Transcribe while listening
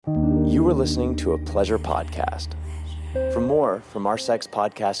You were listening to a Pleasure podcast. For more from our Sex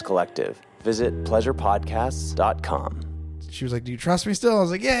Podcast Collective, visit pleasurepodcasts.com. She was like, do you trust me still? I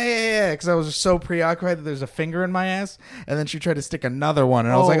was like, yeah. Because I was so preoccupied that there's a finger in my ass. And then she tried to stick another one.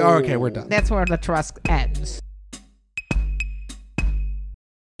 And I was like, oh, okay, we're done. That's where the trust ends.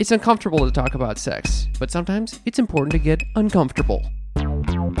 It's uncomfortable to talk about sex, but sometimes it's important to get uncomfortable.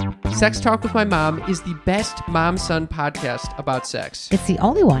 Sex Talk with My Mom is the best mom-son podcast about sex. It's the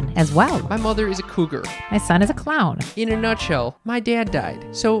only one as well. My mother is a cougar. My son is a clown. In a nutshell, my dad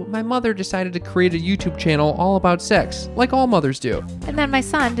died, so my mother decided to create a YouTube channel all about sex, like all mothers do. And then my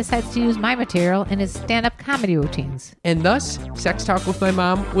son decides to use my material in his stand-up comedy routines. And thus, Sex Talk with My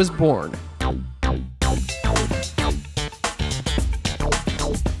Mom was born.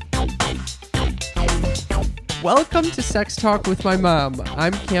 Welcome to Sex Talk with My Mom.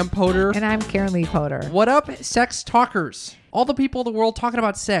 I'm Cam Potter. And I'm Karen Lee Potter. What up, sex talkers? All the people in the world talking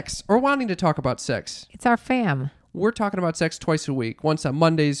about sex or wanting to talk about sex. It's our fam. We're talking about sex twice a week. Once on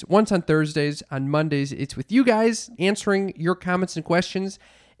Mondays, once on Thursdays. On Mondays, it's with you guys answering your comments and questions.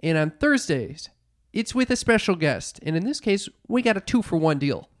 And on Thursdays, it's with a special guest. And in this case, we got a 2-for-1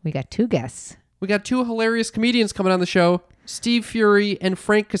 deal. We got two guests. We got two hilarious comedians coming on the show, Steve Fury and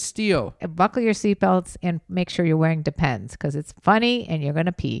Frank Castillo. Buckle your seatbelts and make sure you're wearing Depends because it's funny and you're going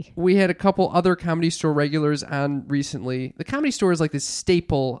to pee. We had a couple other Comedy Store regulars on recently. The Comedy Store is like this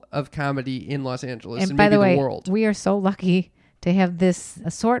staple of comedy in Los Angeles and by maybe the way, the world. We are so lucky to have this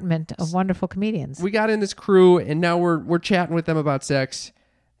assortment of wonderful comedians. We got in this crew and now we're chatting with them about sex.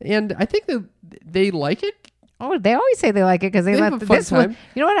 And I think that they like it. Oh, they always say they like it because they have left a fun this time. one.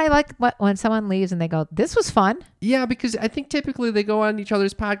 You know what I like? When someone leaves and they go, "This was fun." Yeah, because I think typically they go on each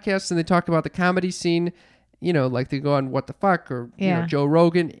other's podcasts and they talk about the comedy scene. You know, like they go on What the Fuck or you know, Joe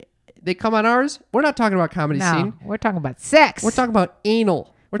Rogan. They come on ours. We're not talking about comedy scene. We're talking about sex. We're talking about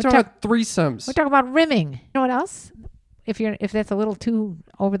anal. We're talking about threesomes. We're talking about rimming. You know what else? If that's a little too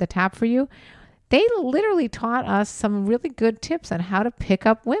over the top for you, they literally taught us some really good tips on how to pick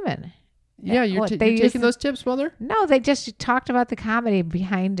up women. Yeah, you're taking those tips, Mother? No, they just talked about the comedy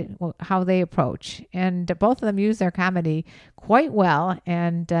behind how they approach. And both of them use their comedy quite well,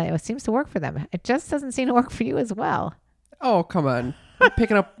 and it seems to work for them. It just doesn't seem to work for you as well. Oh, come on. You're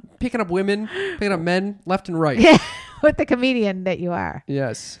picking up women, picking up men left and right. Yeah, with the comedian that you are.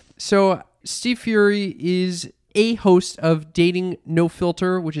 Yes. So Steve Fury is a host of Dating No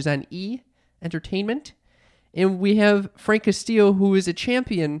Filter, which is on E! Entertainment. And we have Frank Castillo, who is a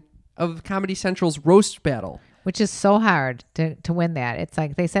champion of Comedy Central's Roast Battle. Which is so hard to win that. It's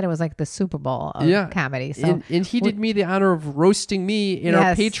like, they said it was like the Super Bowl of comedy. So and he did me the honor of roasting me in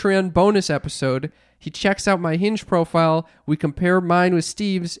our Patreon bonus episode. He checks out my Hinge profile. We compare mine with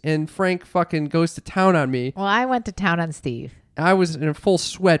Steve's, and Frank fucking goes to town on me. Well, I went to town on Steve. I was in a full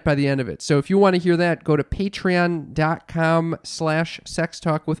sweat by the end of it. So if you want to hear that, go to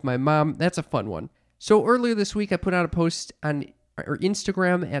patreon.com/sextalkwithmymom. That's a fun one. So earlier this week, I put out a post on our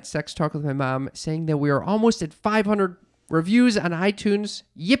Instagram at Sex Talk with My Mom saying that we are almost at 500 reviews on iTunes.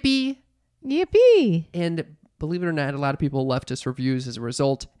 Yippee! Yippee! And believe it or not, a lot of people left us reviews as a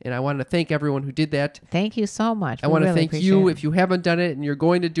result. And I wanted to thank everyone who did that. Thank you so much. I want to thank you if you haven't done it and you're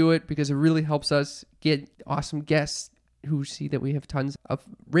going to do it because it really helps us get awesome guests who see that we have tons of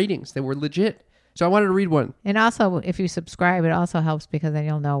ratings that were legit. So I wanted to read one. And also, if you subscribe, it also helps because then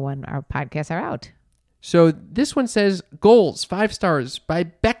you'll know when our podcasts are out. So this one says, Goals, 5 stars, by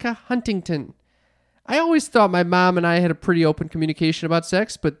Becca Huntington. I always thought my mom and I had a pretty open communication about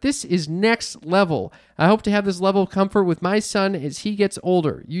sex, but this is next level. I hope to have this level of comfort with my son as he gets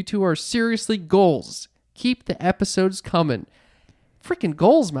older. You two are seriously goals. Keep the episodes coming. Freaking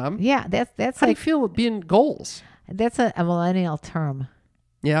goals, Mom. Yeah, that's How do you feel with being goals? That's a millennial term.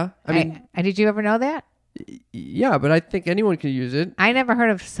 Yeah? I mean... did you ever know that? Yeah, but I think anyone can use it. I never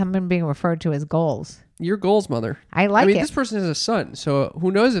heard of someone being referred to as goals. Your goals, Mother. I like it. I mean, this person has a son, so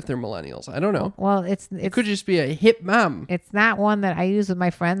who knows if they're millennials? I don't know. Well, it could just be a hip mom. It's not one that I use with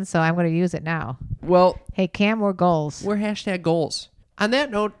my friends, so I'm going to use it now. Well, hey, Cam, we're goals. We're hashtag goals. On that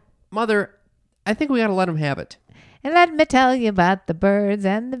note, Mother, I think we got to let them have it. And let me tell you about the birds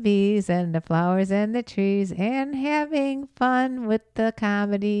and the bees and the flowers and the trees and having fun with the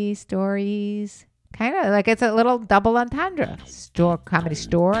comedy stories. Kind of like it's a little double entendre. Comedy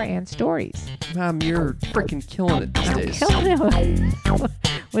store and stories. Mom, you're freaking killing it these days. Killing it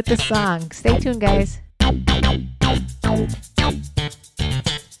with the song. Stay tuned, guys.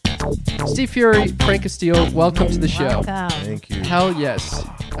 Steve Fury, Frank Castillo, welcome to the show. Welcome. Thank you. Hell yes.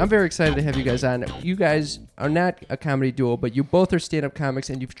 I'm very excited to have you guys on. You guys are not a comedy duo, but you both are stand-up comics,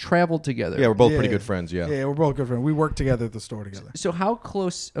 and you've traveled together. Yeah, we're both pretty good friends. Yeah. Yeah, we're both good friends. We work together at the store together. So how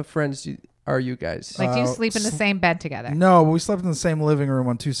close of friends are you guys? Like, do you sleep in the same bed together? No, but we slept in the same living room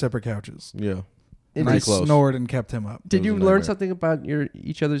on 2 separate couches. Yeah. And Pretty I close. snored and kept him up. Did It you was a learn nightmare. something about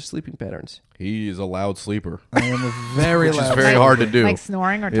each other's sleeping patterns? He is a loud sleeper. I am a very Which is loud very sleeper. hard to do. Like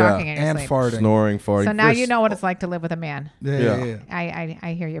snoring or Yeah. talking in your And sleep? farting. Snoring, farting. So now Chris- you know what it's like to live with a man. Yeah.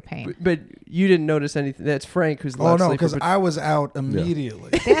 I hear your pain. But you didn't notice anything. That's Frank, who's the Oh loud no, sleeper. because but- I was out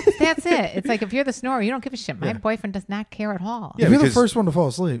immediately. That's it. It's like if you're the snorer, you don't give a shit. My boyfriend does not care at all. Yeah, If you're the because- first one to fall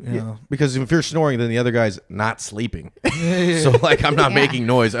asleep, you know. Because if you're snoring, then the other guy's not sleeping. So like I'm not Yeah. making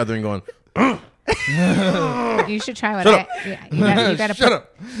noise other than going. You should try what Shut you gotta Shut put,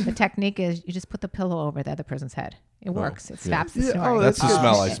 up. The technique is you just put the pillow over the other person's head. It works. It stops the Yeah, snoring. oh, That's the good.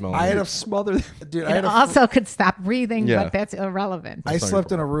 smell I smell. I had a smother. dude. I It had a also could stop breathing, Yeah. but that's irrelevant. I That's not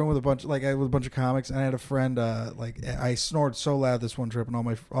slept your in a room with a bunch, with a bunch of comics, and I had a friend. Like I snored so loud this one trip,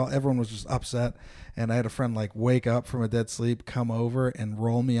 and everyone was just upset. And I had a friend like wake up from a dead sleep, come over, and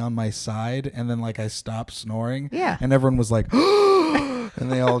roll me on my side, and then like I stopped snoring. Yeah. And everyone was like, and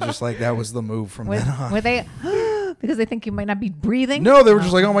they all just like that was the move from then on. Were they because they think you might not be breathing? No, they were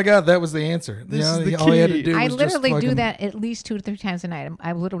just like, oh my god, that was the answer. This is the all he had to key. do I was just literally do fucking- that at least 2 to 3 times a night.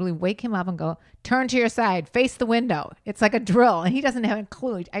 I literally wake him up and go, turn to your side, face the window. It's like a drill, and he doesn't have a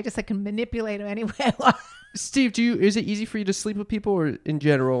clue. I just can manipulate him any way I want. Steve, is it easy for you to sleep with people, or in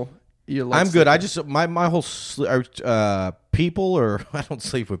general, you like I'm good. I just my whole people, or I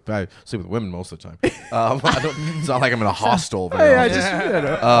sleep with women most of the time. It's not like I'm in a hostel. Very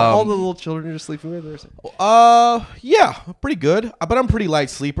often. all the little children you're sleeping with. Yeah, pretty good. But I'm pretty light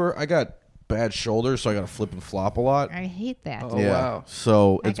sleeper. I got bad shoulders, so I got to flip and flop a lot. I hate that. Oh, wow.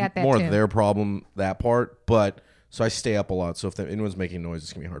 So I it's got that more too. their problem, that part. But so I stay up a lot. So if anyone's making noise,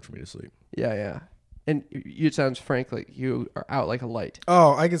 it's gonna be hard for me to sleep. Yeah. And it sounds, Frank, like you are out like a light.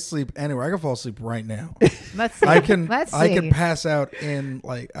 Oh, I can sleep anywhere. I can fall asleep right now. Let's see. I can Let's see. I can pass out in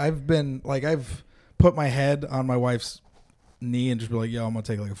I've put my head on my wife's knee and just be like, yo, I'm gonna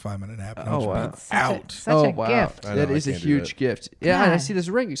take like a 5-minute nap. And I'll Oh, just be wow. out. Such a gift. I know, That I is a can't do huge that. gift. Yeah, and I God. see this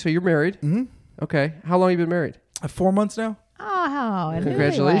ring. So you're married. Mm-hmm. Okay. How long have you been married? 4 months now. Oh,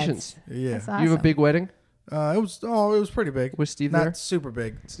 Congratulations. Yeah. That's You have a awesome. big wedding? It was pretty big. Was Steve Not there? super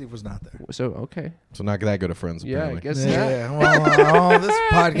big. Steve was not there. So, okay. So not that good of friends. Yeah, I Apparently. guess not. Yeah. Well, this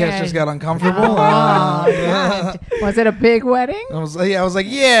podcast Yeah. just got uncomfortable. Oh, God. Was it a big wedding? I was like,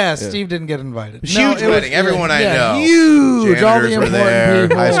 yeah, Steve didn't get invited. Huge No, it was- wedding. Everyone I know. Huge. All the Janitors were important there.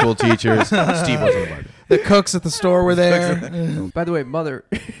 people. High school teachers. Steve wasn't invited. The cooks at the store were there. By the way, Mother,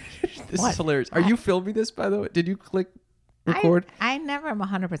 this What? is hilarious. Are you filming this, by the way? Did you click record? I never am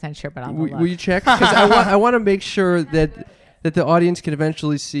 100% sure, but I'll go Will look. you check? Because I want to make sure that the audience can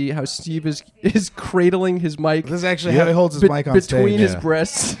eventually see how Steve is cradling his mic This is actually how he holds his mic on between stage. his Yeah.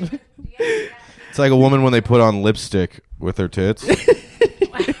 breasts. It's like a woman when they put on lipstick with their tits.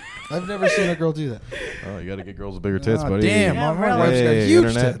 I've never seen a girl do that. Oh, you got to get girls with bigger tits, Oh, buddy. damn, Yeah, my really. wife's got Hey, huge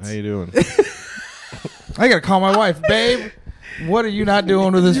internet. tits. How you doing? I gotta call my wife, babe. What are you not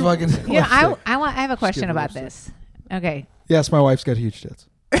doing with this fucking? Yeah, lipstick? I have a question give her about lipstick. this. Okay. Yes, my wife's got huge tits.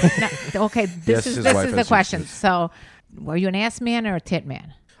 No, okay, Yes, this his is wife the has question. huge tits. So, were you an ass man or a tit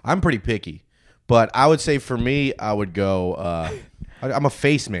man? I'm pretty picky, but I would say for me, I would go. I'm a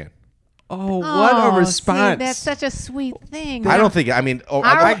face man. Oh, what a See, response! that's such a sweet thing. I don't think. I mean, Our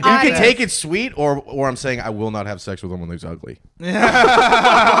you can audience- take it sweet, or I'm saying I will not have sex with them when they're ugly.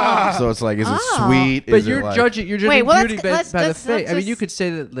 So it's like, is it Oh. sweet? but Is it you're like- judging. You're judging Wait, well, beauty let's- by the let's face. I mean, you just- could say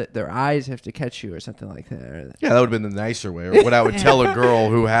that their eyes have to catch you or something like that. Yeah, that would have been the nicer way, or what I would tell a girl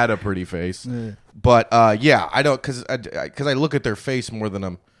who had a pretty face. But yeah, I don't because I look at their face more than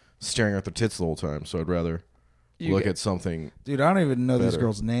I'm staring at their tits the whole time. So I'd rather look at something. Dude, I don't even know these Better.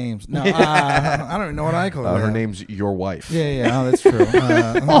 girls' names. No, I don't even know what I call her. Her name's your wife. Yeah, oh, that's true.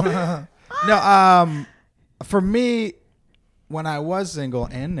 No, for me, when I was single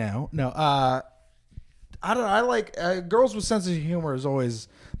and now, I don't know. I like girls with sense of humor is always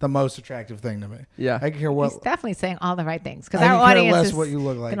the most attractive thing to me. Yeah. I can hear He's what. definitely saying all the right things because I our could care audience less is what you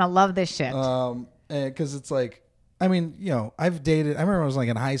look like. gonna love this shit. Because it's like, I mean, I've dated. I remember when I was like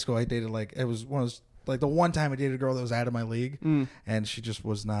in high school. I dated it was one of those. Like the one time I dated a girl that was out of my league, and she just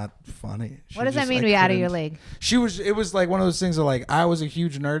was not funny. What does that mean, be out of your league? It was like one of those things that like I was a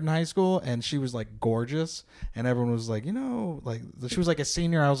huge nerd in high school, and she was like gorgeous, and everyone was like, like she was like a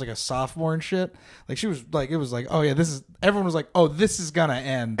senior, I was like a sophomore and shit. Like she was like, it was like, oh yeah, everyone was like, oh, this is gonna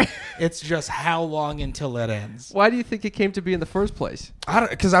end. It's just how long until it ends. Why do you think it came to be in the first place?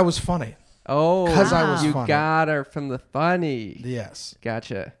 Because I was funny. Oh, 'Cause I was you funny. got her from the funny. Yes.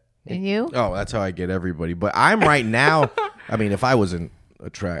 Gotcha. And you? Oh, that's how I get everybody. But I'm right now. I mean, if I wasn't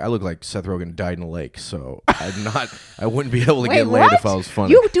I look like Seth Rogen died in a lake, so I wouldn't be able to Wait, get laid what? if I was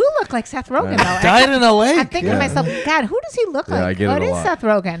funny. You do look like Seth Rogen, though. Died in a lake. I'm thinking to myself, God, who does he look Yeah, like? I get Oh, it it a is lot. Seth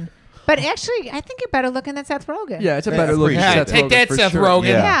Rogen. But actually, I think you're better looking than Seth Rogen. Yeah, it's a better I looking appreciate Seth it. Take Rogen that, for Seth sure. Rogen.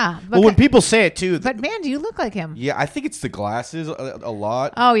 Yeah, Well, when people say it too, But man, do you look like him? yeah, I think it's the glasses a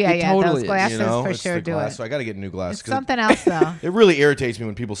lot. Oh yeah, It yeah. totally Those is, glasses for it's sure the do glass, it. So I got to get new glasses. It's 'cause something else though. It really irritates me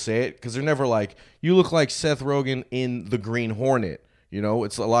when people say it because they're never like, "You look like Seth Rogen in The Green Hornet." You know,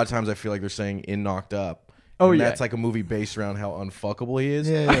 it's a lot of times I feel like they're saying in Knocked Up. Oh, and yeah. that's like a movie based around how unfuckable he is.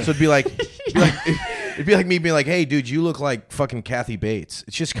 Yeah, yeah. So it'd be like me being like, "Hey, dude, you look like fucking Kathy Bates."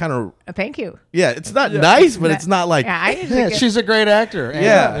 It's just kind of Thank you. it's not nice, but it's not like Yeah, I usually Yeah, get, she's a great actor.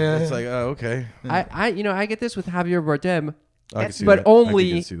 it's like okay. I get this with Javier Bardem, I can see but that. I only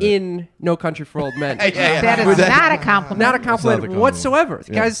can see that. in No Country for Old Men. that is not a compliment. Not a the compliment compliment. whatsoever.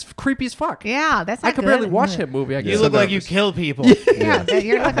 The Yeah. guy's creepy as fuck. Yeah, that's not I could good. barely watch that movie. I You guess. look so like you nervous. kill people. Yeah,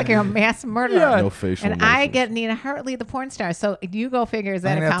 you look like you're a mass murderer. No facial And I emotions. get Nina Hartley, the porn star. So you go figure, is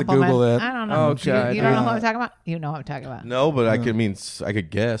that I'm a gonna have to compliment? Google that. I don't know. Oh, You- God. You don't know who I'm talking about? You know what I'm talking about. No, but I could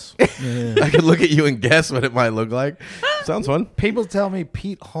guess. I could look at you and guess what it might look like. Sounds fun. People tell me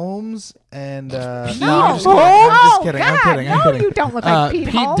Pete Holmes and No. I'm just kidding. I'm just Oh, kidding. God, I'm kidding. I'm no, kidding. you don't look like Pete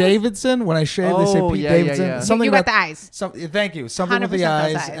Holmes. Davidson. When I shave, they say Oh, Pete yeah, yeah, Davidson. yeah. Something You got about the eyes. Thank you. Something with the 100%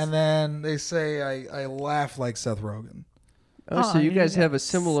 those eyes, eyes. and then they say I laugh like Seth Rogen. Oh, so Oh, you guys yeah. have a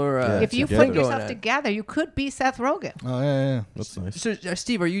similar. If you together. put yourself together, you could be Seth Rogen. Oh yeah. That's nice. So,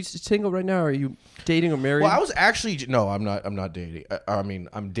 Steve, are you single right now? Or are you dating or married? Well, I was actually no, I'm not. I'm not dating. I mean,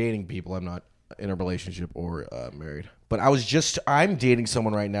 I'm dating people. I'm not in a relationship or married. But I'm dating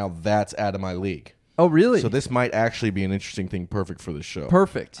someone right now that's out of my league. oh, really? So this might actually be an interesting thing, perfect for the show.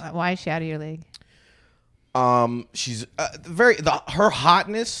 Perfect. Why is she out of your league? She's her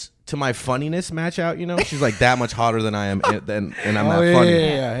hotness to my funniness match out. You know, she's like that much hotter than I am, and I'm Oh, that yeah, funny yeah,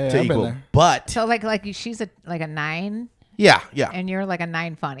 yeah, to I've been equal. there. But So like she's a 9 yeah, and you're like a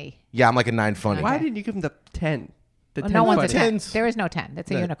 9 funny. yeah, I'm like a 9 funny. Why didn't you give him the 10? The Well, 10 no one's a funny? 10. Tens. There is no 10. That's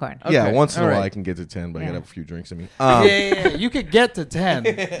a unicorn. Yeah, Okay, once in a all while right. I can get to 10, but I Yeah. gotta have a few drinks. I mean, Yeah. You could get to 10.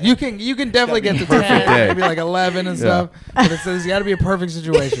 You can definitely get to 10. day. Maybe like 11 and stuff. But it's got to be a perfect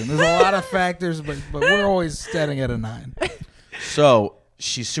situation. There's a lot of factors, but we're always standing at a 9. so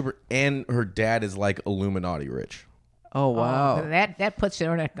she's super, and her dad is like Illuminati rich. Oh, wow. That puts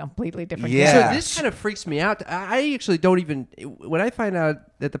you in a completely different Yeah. So this kind of freaks me out. I actually don't even. When I find out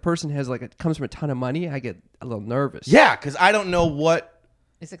that the person has comes from a ton of money, I get a little nervous. Yeah, because I don't know what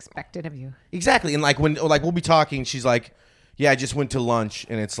is expected of you. exactly. And like when we'll be talking, she's like, "Yeah, I just went to lunch,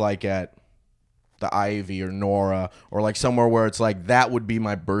 and it's like at the Ivy or Nora or like somewhere where it's like that would be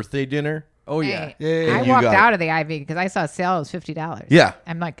my birthday dinner." Oh yeah. Hey, Yeah, I you walked got it. out of the Ivy because I saw a sale. It was $50. Yeah.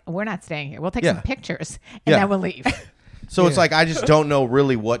 I'm like, we're not staying here. We'll take Yeah. some pictures and Yeah. then we'll leave. So it's like I just don't know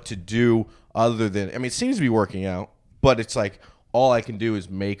really what to do other than I mean it seems to be working out, but it's like all I can do is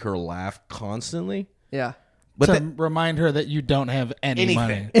make her laugh constantly. Yeah. But to that- remind her that you don't have any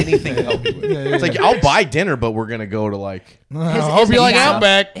money. anything to help you with. It's like I'll buy dinner, but we're gonna go to like I hope you like Yeah.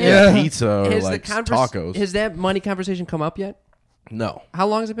 Outback. yeah, pizza or Has like the tacos. Has that money conversation come up yet? No, How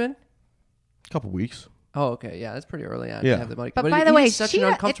long has it been? a couple weeks. Oh, okay. Yeah, that's pretty early on Yeah. to have the money. But it by the is way, such she- an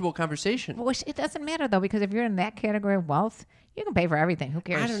uncomfortable conversation. Well, it doesn't matter though because if you're in that category of wealth, you can pay for everything. Who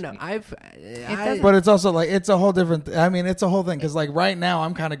cares? I don't know. doesn't- But it's also like it's a whole different. I mean, it's a whole thing because like right now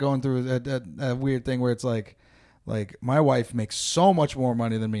I'm kind of going through a weird thing where it's like my wife makes so much more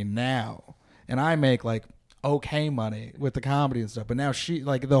money than me now, and I make like okay money with the comedy and stuff. But now she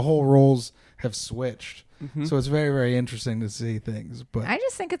like the whole roles have switched, so it's very very interesting to see things. But I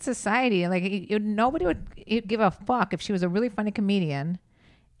just think it's society. Like nobody would give a fuck if she was a really funny comedian,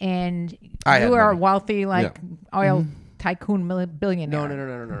 and I had you are a money. wealthy like Yeah. oil tycoon billionaire.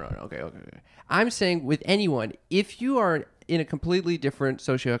 No. Okay. I'm saying with anyone, if you are in a completely different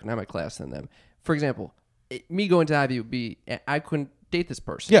socioeconomic class than them, for example, me going to Ivy would be, I couldn't date this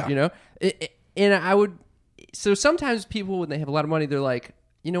person. Yeah. You know? And I would, so sometimes people, when they have a lot of money, they're like,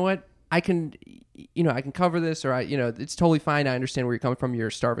 you know what? I can cover this, or it's totally fine. I understand where you're coming from. You're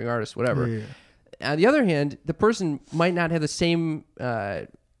a starving artist, whatever. Yeah. On the other hand, the person might not have the same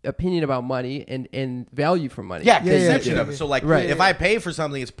opinion about money and value for money. Yeah, Yeah, conception yeah. of it. So like, Right. if I pay for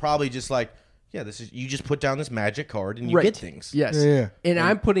something, it's probably just like, yeah, this is you just put down this magic card and you Right. get things. Yes. Yeah. And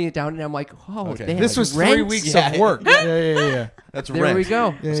I'm putting it down, and I'm like, oh, Okay. they this have was rent? 3 weeks Yeah. of work. Yeah. That's There rent. we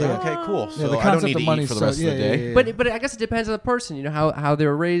go. Yeah, So, yeah. okay, cool. Yeah, So the I don't concept need of to money eat for the so- rest of the yeah, day. yeah, yeah. But I guess it depends on the person. You know how they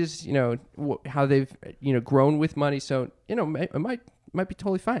were raised. You know how they've grown with money. So it might might be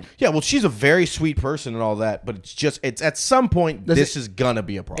totally fine. Yeah, well, she's a very sweet person and all that, but it's at some point this is gonna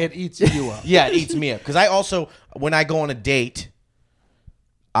be a problem. It eats you up. Yeah, it eats me up. Because I also, when I go on a date,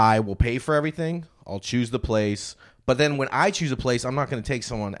 I will pay for everything. I'll choose the place. But then when I choose a place, I'm not going to take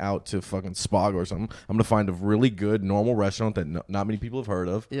someone out to fucking Spago or something. I'm going to find a really good, normal restaurant that not many people have heard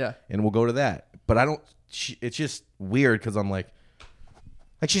of. Yeah. And we'll go to that. But I don't, it's just weird because I'm like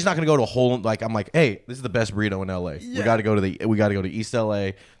she's not going to go to a whole, like, I'm like, hey, this is the best burrito in LA. Yeah. We got to go to East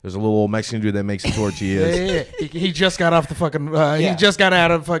LA. There's a little old Mexican dude that makes tortillas. Yeah. He just got off the fucking, he just got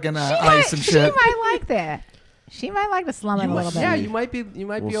out of fucking ice and shit. She might like that. She might like to slum it a little bit. Yeah, you might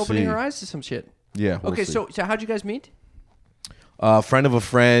be opening her eyes to some shit. Yeah. We'll okay, see. so how'd you guys meet? Friend of a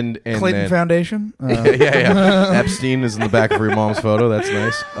friend. And Clayton then, Foundation? yeah. Epstein is in the back of your mom's photo. That's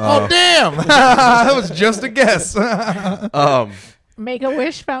nice. Oh, damn. That was just a guess.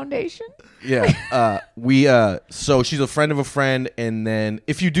 Make-A-Wish Foundation? Yeah. So she's a friend of a friend. And then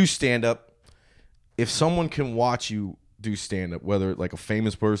if you do stand-up, if someone can watch you do stand-up, whether like a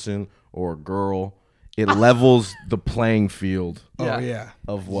famous person or a girl, it levels the playing field. Oh, yeah.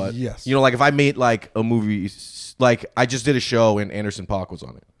 Of what? Yes. You know, like if I made like a movie, like I just did a show and Anderson .Paak was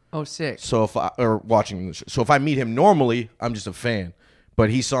on it. Oh, sick. So watching the show. So if I meet him normally, I'm just a fan. But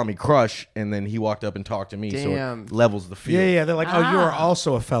he saw me crush, and then he walked up and talked to me. Damn. So it levels the field. Yeah. They're like, oh, you are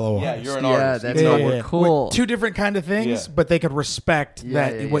also a fellow artist. You're an Yeah, artist. that's Even though not we're- cool. With two different kind of things, Yeah. but they could respect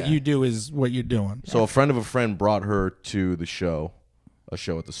that what yeah. you do is what you're doing. So a friend of a friend brought her to the show, a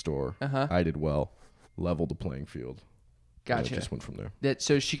show at the store. Uh-huh. I did well, leveled the playing field. Gotcha. And it just went from there.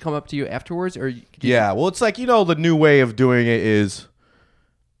 So she come up to you afterwards, or Yeah, well, it's like, you know, the new way of doing it is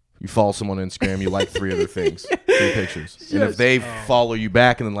you follow someone on Instagram, you like 3 other things, 3 pictures. And if they follow you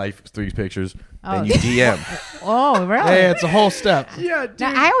back and then like 3 pictures, then you DM. Oh, really? Yeah, it's a whole step. Yeah, dude.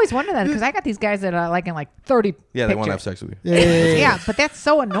 Now, I always wonder that because I got these guys that are liking like 30 Yeah, they want to have pictures. sex with you. Yeah, but that's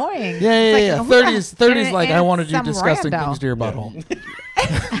so annoying. Yeah. It's like, who the- 30's and- like, and I want to do some disgusting rando. things to your butthole.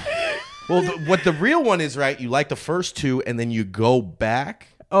 Well, what the real one is, right, you like the first 2 and then you go back.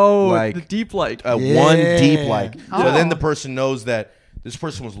 Oh, like, the deep like. One deep like. So Oh. then the person knows that this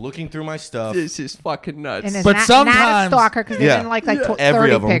person was looking through my stuff. This is fucking nuts. And it's But not a sometimes- stalker because they Yeah. didn't like Every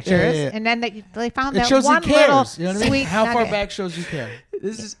 30 of 'em. pictures. Yeah. And then they found It that shows he one little cares. You know what I mean? sweet How far nugget. back shows you care.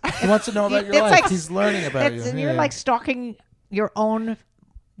 this is He wants to know about your It's life. like- He's learning about you. And you're Yeah. like stalking your own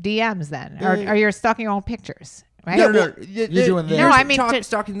DMs then. Or, Yeah. or you're stalking your own pictures, right? no. You're doing You're theirs. No, I mean,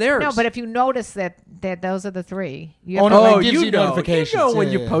 stalking theirs. No, but if you notice that those are the 3. You Oh, have no, to, it like, gives you notifications. You know when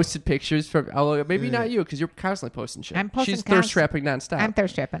Yeah, you yeah. posted pictures from. Maybe not you because you're constantly posting shit. I'm posting She's thirst trapping nonstop. I'm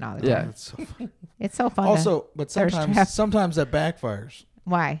thirst trapping all the Yeah. time. It's so fun. It's so fun. Also, but thirst trap. sometimes that backfires.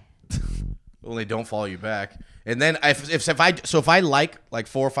 Why? Well, they don't follow you back. And then if I like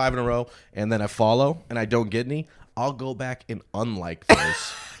 4 or 5 in a row and then I follow and I don't get any, I'll go back and unlike those.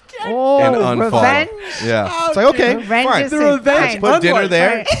 Oh, and unfollow. revenge. Yeah. It's like, okay, Revenge fine. is The revenge. fine. Put dinner Unlike,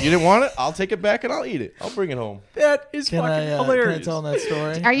 there. right. You didn't want it? I'll take it back and I'll eat it. I'll bring it home. That is Can fucking I hilarious. tell them that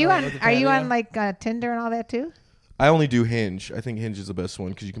story? Are you on? with the Are you patio? on like Tinder and all that too? I only do Hinge. I think Hinge is the best one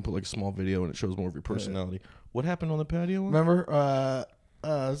because you can put like a small video and it shows more of your personality. What happened on the patio one? Remember?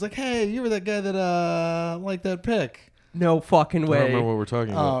 I was like, hey, you were that guy that liked that pic. No fucking I don't way. remember what we're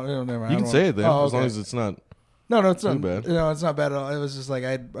talking about. Oh, no, never mind. You can say it then, Oh, as long okay. as it's not. No, it's Too not bad. No, it's not bad at all. It was just like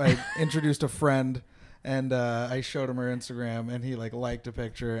I introduced a friend, and I showed him her Instagram, and he liked a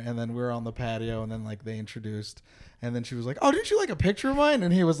picture, and then we were on the patio, and then they introduced, and then she was like, "Oh, didn't you like a picture of mine?"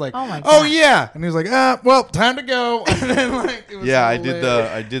 And he was like, Oh, my "Oh God. yeah," and he was like, "Well, time to go." And then it was Yeah,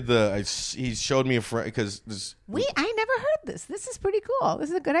 hilarious. he showed me a friend because I never heard this. This is pretty cool. This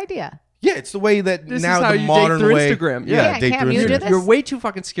is a good idea. yeah, it's the way that This now is how the you date modern through way. Instagram. Yeah, date Cam, through you do Instagram. this? You're way too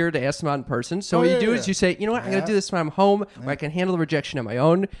fucking scared to ask them out in person. So Oh, what you yeah, do yeah. is you say, you know what, I'm Yeah. gonna do this when I'm home, where I can handle the rejection on my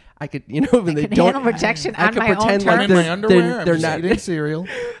own. I could, when they can don't handle rejection I on could my own pretend terms. I'm like in my they're, underwear. I'm they're just not. eating cereal.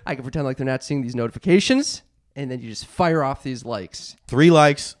 I can pretend like they're not seeing these notifications, and then you just fire off these likes. 3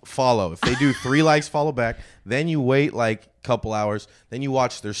 likes, follow. If they do 3 likes, follow back. Then you wait like a couple hours. Then you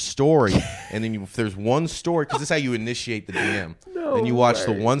watch their story, and then if there's one story, because this is how you initiate the DM. Then you watch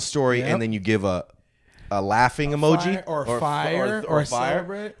the one story, Yep. and then you give a laughing emoji fire- or fire, or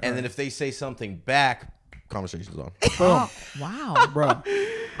celebrate, and or- then if they say something back, conversation's on. Boom, Oh, wow. bro.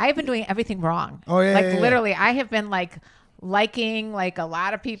 I've been doing everything wrong. Oh, yeah, Like yeah, yeah. literally, I have been liking a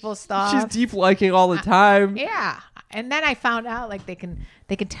lot of people's stuff. She's deep liking all the time. Yeah. And then I found out they can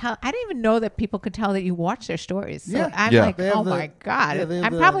tell. I didn't even know that people could tell that you watch their stories. So Yeah. I'm Yeah. like, They have oh the- my God. yeah, they have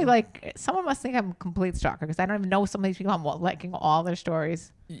I'm the- probably someone must think I'm a complete stalker because I don't even know some of these people. I'm liking all their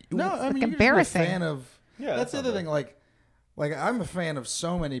stories. No, I mean, you're just embarrassing. a fan of. Yeah, that's the that's other not thing. Like, I'm a fan of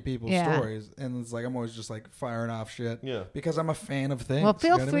so many people's Yeah. stories, and it's like I'm always just like firing off shit. Yeah. Because I'm a fan of things. Well,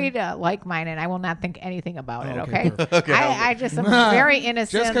 feel you know what I free mean? to like mine, and I will not think anything about it. okay, Okay. perfect. I just am very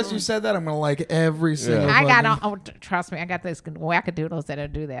innocent. Just because you said that, I'm gonna like every single. I got fucking- trust me, I got these wackadoodles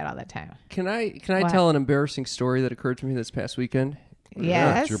that do that all the time. Can I What? tell an embarrassing story that occurred to me this past weekend? Yeah,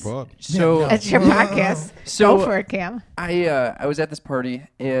 Yes. it's your pod. So It's your podcast. So- Go for it, Cam. I was at this party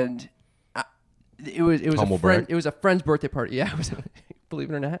and it was Humble a friend. brag. It was a friend's birthday party. Yeah, it was. Believe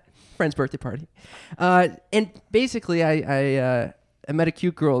it or not, friend's birthday party. And basically, I met a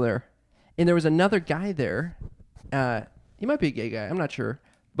cute girl there, and there was another guy there. He might be a gay guy. I'm not sure,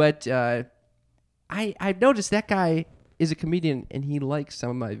 but I've noticed that guy is a comedian, and he likes some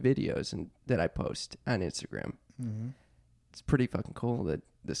of my videos and that I post on Instagram. It's pretty fucking cool that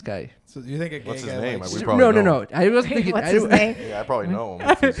this guy. So you think a gay What's his guy name? likes- We probably No. know. I wasn't thinking. What's I his don't- name? Yeah, I probably know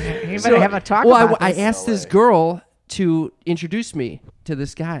him. You better have a talk well, about I this. asked this girl to introduce me to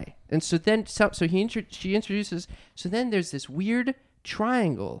this guy, and so then she introduces. So then there's this weird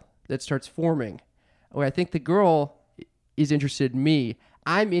triangle that starts forming, where I think the girl is interested in me.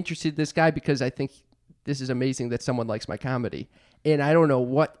 I'm interested in this guy because I think this is amazing that someone likes my comedy. And I don't know if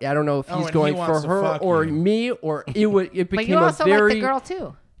Oh, he's and he going wants for to her fuck or you. me, or it But became you also a very. like the girl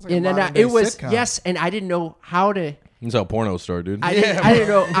too. like a and then modern-day it was sitcom. yes, and I didn't know how to. That's how pornos start, dude. I didn't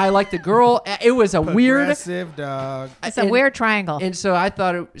know. I liked the girl. It was a weird. Progressive dog. It's a weird triangle. And so I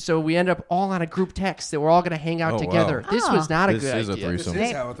thought. So we end up all on a group text that we're all going to hang out Oh, together. wow. This was not a This good is a idea. threesome. This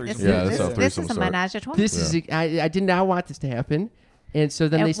is how a threesome Yeah, that's how this threesomes is a start. menage a trois. This is. I did not want this to happen. And so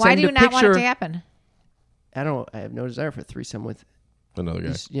then they And why send do you a not want picture. it to happen? I don't. I have no desire for a threesome with. Another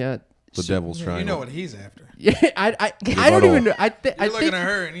guy. Yeah. The devil's You triangle. know what he's after. Yeah. I don't Rebuttal. even know. I You're looking think. at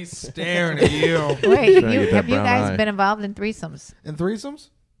her and he's staring at you. Wait, Trying to get that have you brown guys eye. been involved in threesomes? In threesomes?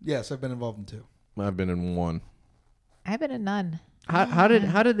 Yes, I've been involved in two. I've been in one. I've been a nun. How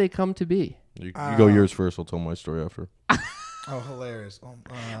did they come to be? You go yours first. I'll tell my story after. Oh, hilarious.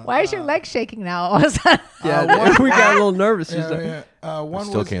 Why is your leg shaking now? Yeah, we got a little nervous. just One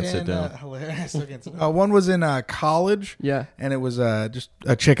still was can't sit in, down. Hilarious. I still can't sit down. One was in college. Yeah. And it was just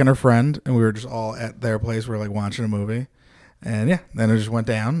a chick and her friend, and we were just all at their place. We were like watching a movie, and yeah, then it just went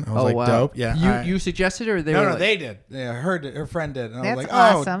down. I was like, dope. Yeah. You suggested it or they No, were no, like, they did. Yeah, her friend did, and I was That's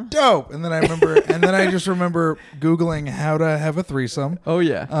like, "Oh, awesome. dope!" And then I remember, and then I just remember Googling how to have a threesome. Oh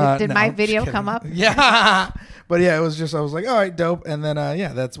yeah. Did No, my I'm just video kidding. come up? Yeah, but yeah, it was just I was like, "All right, dope." And then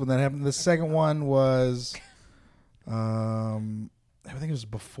yeah, that's when that happened. The second one was, I think it was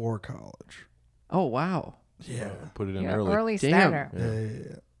before college. Oh wow. Yeah, Put it in You're early. early Damn.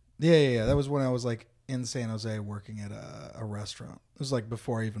 starter. yeah. That was when I was like in San Jose working at a restaurant. It was like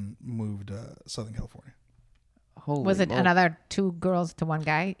before I even moved to Southern California. Holy Was it moly. another two girls to one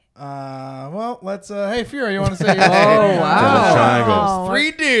guy? Well, let's. Hey, Fury, you want to say? Oh, wow. Devil's triangle. Oh,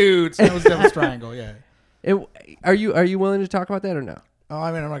 Three dudes. That was Devil's Triangle. Yeah. Are you willing to talk about that or no? Oh,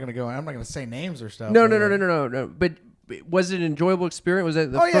 I mean, I'm not gonna go. I'm not gonna say names or stuff. No. But was it an enjoyable experience? Was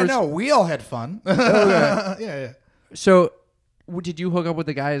that the Oh first? yeah, no, we all had fun. yeah. So, did you hook up with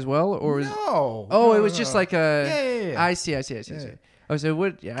the guy as well, or was? No. Oh, no, it was no. just like a. Yeah. I see. I was like,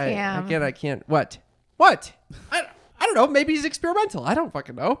 what? Yeah, Cam. I can't. What? I don't know. Maybe he's experimental. I don't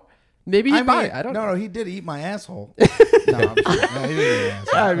fucking know. Maybe he's bi. I don't know. No, he did eat my asshole. No, I'm kidding. No, he didn't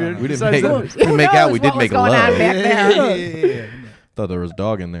eat my asshole. I mean, We didn't besides make, that- we didn't make out. We knows did what make was going love. on back there? Yeah. Thought there was a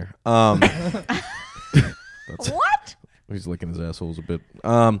dog in there. What? He's licking his assholes a bit.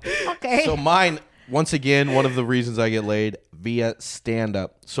 Okay. So mine, once again, one of the reasons I get laid via stand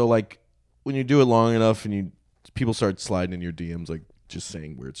up. So like when you do it long enough and people start sliding in your DMs, like just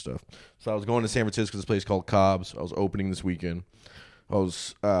saying weird stuff. So I was going to San Francisco, this place called Cobb's. I was opening this weekend. So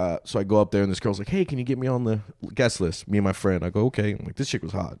I go up there and this girl's like, "Hey, can you get me on the guest list?" Me and my friend. I go, "Okay." I'm like, this chick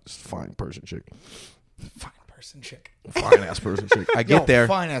was hot. This fine Persian chick. Fine person chick. Fine ass Persian chick. I get there.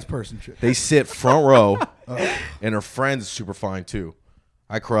 Fine ass person chick. They sit front row, and her friend's super fine too.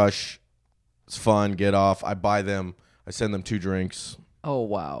 I crush. It's fun. Get off. I buy them. I send them 2 drinks. Oh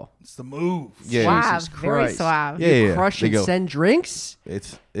wow. It's the move. Yeah, Suave, Jesus very Christ. suave. yeah. Crush They and go. send drinks.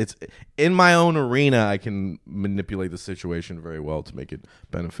 It's in my own arena. I can manipulate the situation very well to make it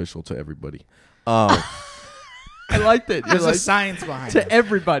beneficial to everybody. I like that. There's a science behind to it.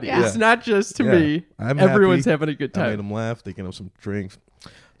 everybody. Yeah. It's not just to Yeah. me. I'm Everyone's happy. having a good I made time. them laugh. They can have some drinks.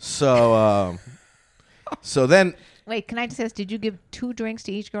 So then Wait, can I just ask, did you give 2 drinks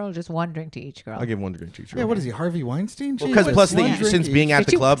to each girl or just 1 drink to each girl? I give 1 drink to each Yeah, girl. what is he, Harvey Weinstein? Because Jesus. plus, One the, drink since each. being at Did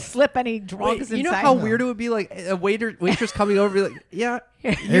the you club, slip any drugs You know inside? how weird it would be, like a waitress coming over, and be like, "Yeah,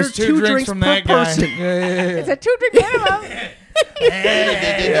 here's Here's 2 2 drinks drinks from per that guy. person." It's a 2 drink minimum.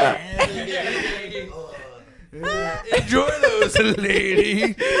 Enjoy those, lady.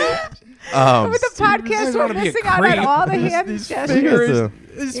 With the podcast, we're wanna be a missing out on creep. all the hand Fingers. gestures.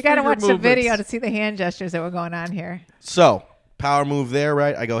 You got to finger watch the movements. video to see the hand gestures that were going on here. So, power move there,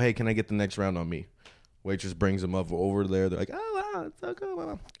 right? I go, hey, can I get the next round on me? Waitress brings them up over there. They're like, oh, wow, it's so cool.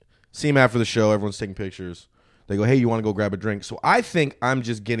 Wow. See him after the show. Everyone's taking pictures. They go, hey, you want to go grab a drink? So I think I'm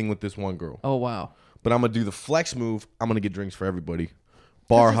just getting with this one girl. Oh, wow. But I'm going to do the flex move. I'm going to get drinks for everybody.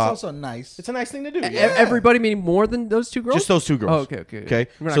 Bar It's hop. also nice. It's a nice thing to do. Everybody meaning more than those two girls? Just those two girls. Oh, okay. Okay.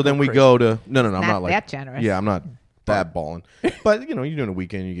 We're not So then going we crazy. go to no, I'm Not not like that generous. Yeah, I'm not that balling. But you're doing a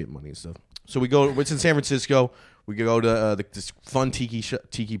weekend, you get money and stuff. So we go. It's in San Francisco. We go to this fun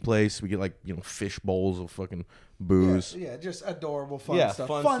tiki place. We get fish bowls of fucking booze. Yeah, just adorable, fun Yeah, stuff.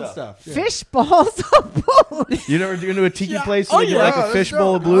 fun Fun stuff. stuff. Yeah. Fish balls of booze. You never do a tiki place Oh, and they yeah. get like a Let's fish go.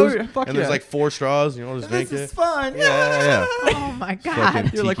 bowl of blues, Oh, yeah. Fuck and there's yeah. like 4 straws. Just drink This it. is fun. Yeah. Oh my God.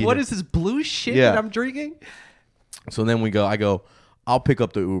 Fucking You're like, tiki what to- is this blue shit Yeah. that I'm drinking? So then we go. I go. I'll pick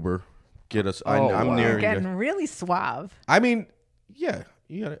up the Uber. Get us. I'm wow. near You're you. getting really suave. I mean, yeah.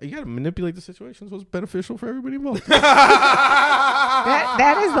 You gotta manipulate the situation so it's beneficial for everybody involved.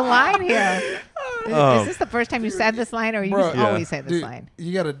 That is the line here. Is this the first time you said this line, or you Bro, yeah. always say this Dude, line?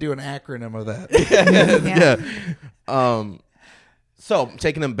 you got to do an acronym of that. Yeah. So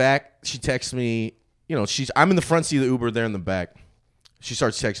taking them back, she texts me. I'm in the front seat of the Uber. They're in the back. She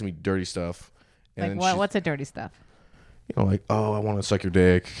starts texting me dirty stuff. And Like then what? she's, What's the dirty stuff? like, oh, I want to suck your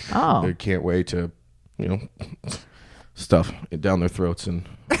dick. Oh. I can't wait to, stuff it down their throats and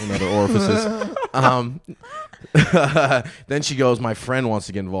in other orifices. Then she goes, my friend wants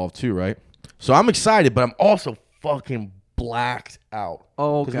to get involved too, right? So I'm excited, but I'm also fucking blacked out.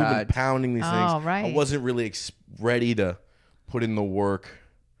 Oh, 'Cause we've been God. pounding these things. Oh, right. I wasn't really ready to put in the work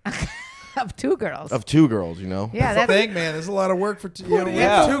Of two girls. of 2 girls, Yeah, that's Thing, man. There's a lot of work for two.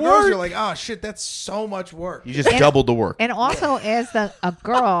 Yeah. Two girls. You're like, oh shit, that's so much work. You just doubled the work. and also as a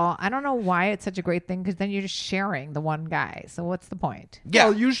girl, I don't know why it's such a great thing because then you're just sharing the one guy. So what's the point? Yeah.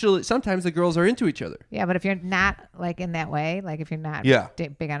 Well, usually, sometimes the girls are into each other. Yeah, but if you're not like in that way, like if you're not Yeah.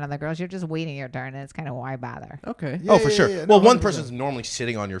 big on other girls, you're just waiting your turn, and it's kind of why bother. Okay. Yeah, Oh, for sure. yeah. Well, No, one 100%. person's normally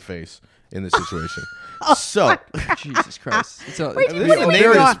sitting on your face in this situation. So, Jesus Christ. It's Wait, it's what do you mean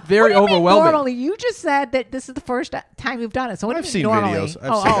very, nor- very what do you mean overwhelming. Normally, you just said that this is the first time you've done it. So what I've do you seen mean normally? videos.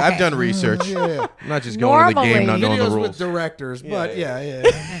 Oh, I've okay. done research. Yeah. I'm not just going to the game not knowing the Videos rules. with directors, but yeah.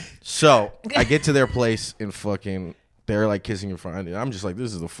 yeah. So I get to their place and fucking they're like kissing in front of me. I'm just like,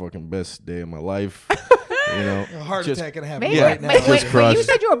 this is the fucking best day of my life. A heart Just- attack can happen Maybe, Yeah. right now. wait, Just you crushed.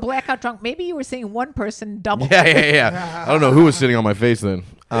 said you were blackout drunk. Maybe you were seeing one person double. Yeah. I don't know who was sitting on my face then.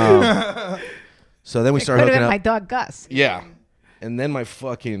 So then we It start could have hooking been up. my dog Gus. Yeah. And then my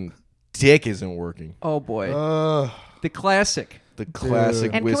fucking dick isn't working. Oh, boy. The classic. The classic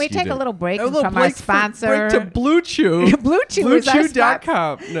And can whiskey we take dick. a little break A little from our break sponsor? Break to Blue Chew. Blue Chew is our spot.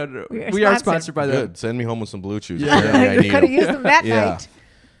 BlueChew.com. No. We are We are sponsored. sponsored by them. Good. Send me home with some blue chews. You I need could have them. used them that Yeah. night.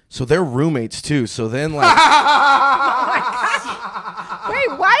 So they're roommates too. So then like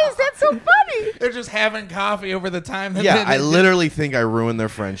Wait, why is that so funny? They're just having coffee over the time. That yeah, they- I literally think I ruined their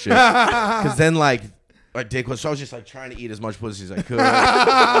friendship. Because then like my dick was, so I was just like trying to eat as much pussy as I could,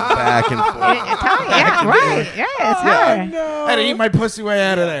 back and forth. Yeah, right. Yeah, it's hard. I had to eat my pussy way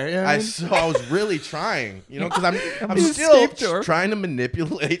out of there. You know what I mean? I was really trying, because I'm You still escaped her. trying to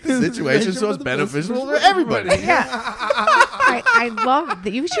manipulate the situation so it's beneficial for everybody. Yeah. I love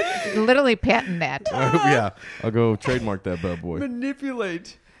that. You should literally patent that. Yeah, I'll go trademark that bad boy.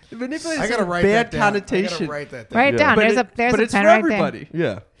 Manipulate. Manipulate I is gotta a write bad that down. I connotation. gotta write that down. Write it down. But There's but a it's pen for right everybody.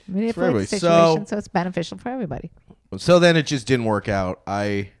 Yeah. Manipulate the everybody. situation so it's beneficial for everybody. So then it just didn't work out.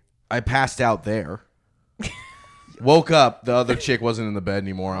 I passed out there. Woke up. The other chick wasn't in the bed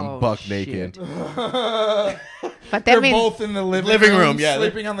anymore. I'm Oh, buck shit. naked. But that They're means both in the Living room, yeah.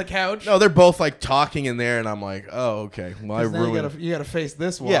 sleeping on the couch. No, they're both like talking in there, and I'm like, oh, okay. Well, I 'Cause now ruined. you gotta face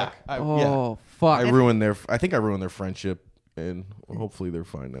this walk. Yeah. Oh, fuck. I ruined their. I think I ruined their friendship, and hopefully they're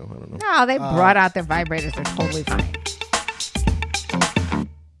fine now. I don't know. no, they brought out their vibrators. They're totally fine.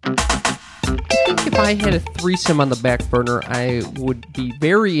 I think if I had a threesome on the back burner, I would be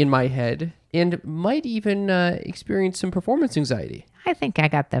very in my head and might even experience some performance anxiety. I think I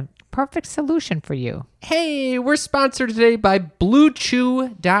got the perfect solution for you. Hey, we're sponsored today by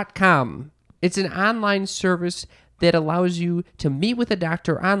BlueChew.com. It's an online service that allows you to meet with a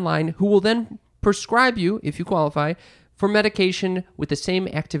doctor online who will then prescribe you, if you qualify, for medication with the same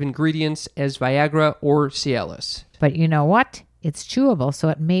active ingredients as Viagra or Cialis. But you know what? It's chewable, so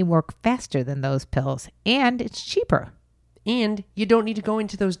it may work faster than those pills, and it's cheaper. And you don't need to go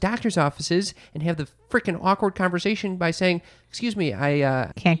into those doctor's offices and have the freaking awkward conversation by saying, "Excuse me,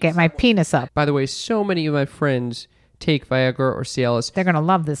 I Can't get my penis up. by the way, so many of my friends take Viagra or Cialis." They're going to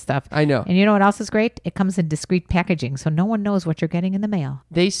love this stuff. I know. And you know what else is great? It comes in discreet packaging, so no one knows what you're getting in the mail.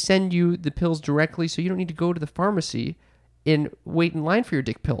 They send you the pills directly, so you don't need to go to the pharmacy and wait in line for your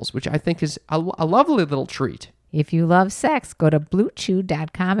dick pills, which I think is a lovely little treat. If you love sex, go to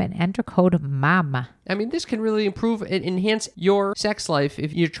BlueChew.com and enter code MOM. I mean, this can really improve and enhance your sex life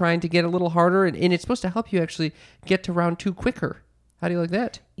if you're trying to get a little harder, and it's supposed to help you actually get to round 2 quicker. How do you like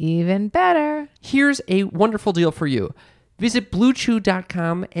that? Even better. Here's a wonderful deal for you. Visit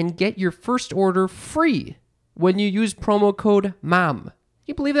BlueChew.com and get your first order free when you use promo code MOM.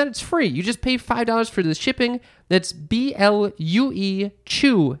 You believe that? It's free. You just pay $5 for the shipping. That's BLUE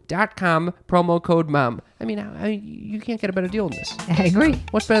Chew.com, promo code MOM. I mean, you can't get a better deal than this. I agree.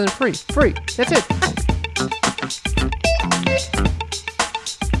 What's better than free? Free. That's it.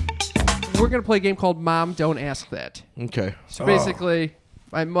 We're going to play a game called Mom, Don't Ask That. Okay. So basically,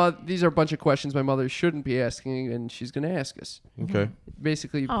 these are a bunch of questions my mother shouldn't be asking, and she's going to ask us. Okay.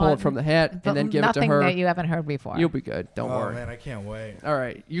 Basically, you pull it from the hat and then give it to her. Nothing that you haven't heard before. You'll be good. Don't Oh worry. man, I can't wait. All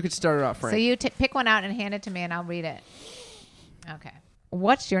right. You can start it off, Frank. So you pick one out and hand it to me, and I'll read it. Okay.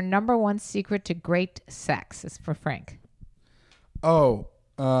 What's your number one secret to great sex? It's for Frank. Oh,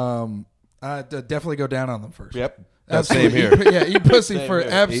 definitely go down on them first. Yep. Same here. Yeah, eat pussy first.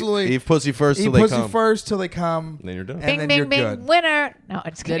 Absolutely. Eat pussy first Eat till they pussy come. first till they come. Then you're done. And Bing, then bing, you're bing, good. winner. No,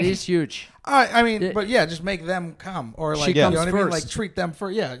 it's that kidding. is huge. I mean, but yeah, just make them come, or like She you know comes what I mean, first. like treat them for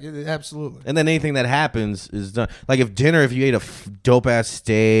absolutely. And then anything that happens is done. Like if you ate a dope ass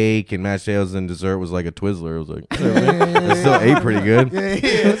steak and mashed potatoes and dessert was like a Twizzler, it was like I still ate pretty good. Yeah,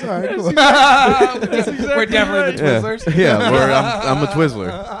 that's all right. Cool. We're definitely the Twizzlers. Yeah, I'm a Twizzler.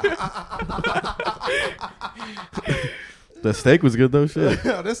 The steak was good though, shit.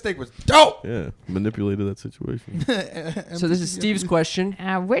 This steak was dope. Yeah, manipulated that situation. So this is Steve's question.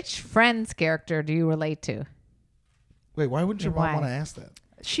 Which Friends character do you relate to? Wait, why wouldn't your mom Why? want to ask that?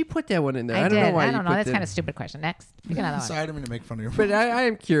 She put that one in there. I don't did. know why I you don't know. put That's that. kind of a stupid question. Next. Pick another one. Sorry, I didn't mean to make fun of your But mom. I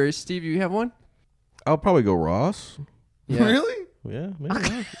am curious. Steve, you have one? I'll probably go Ross. Yeah. Really? Yeah, maybe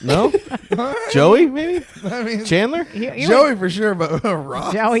not. No? Joey, maybe? I mean, Chandler? You Joey for sure, but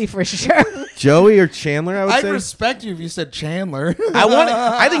Ross. Joey for sure. Joey or Chandler, I would I'd say. respect you if you said Chandler.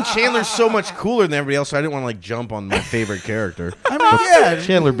 I think Chandler's so much cooler than everybody else, so I didn't want to like jump on my favorite character. I mean, yeah.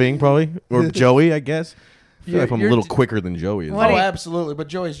 Chandler Bing, probably. Or Joey, I guess. I feel like I'm a You're little d- quicker than Joey is. What Oh, do you- absolutely. But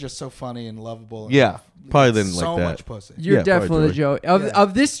Joey's just so funny and lovable. And Yeah, probably then so like that. much pussy. You're Yeah, probably definitely the Joey.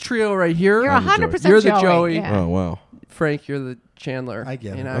 Of this trio right here, You're I'm the 100% You're the Joey. Joey. Yeah. Oh, wow. Frank, you're the Chandler. I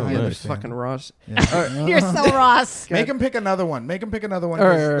get it. And Oh, I'm I the understand. fucking Ross. You're so Ross. Make him pick another one. Make him pick another one. All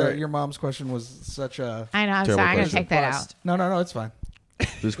 'cause right, all right. your mom's question was such a. I know. I'm Terrible sorry. I'm going to question. take that Bust. No, it's fine.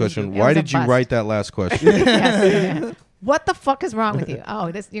 This question, It why was a did you bust. write that last question? out. Yes. What the fuck is wrong with you? Oh,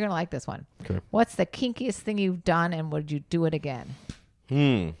 you're going to like this one. Okay. What's the kinkiest thing you've done, and would you do it again?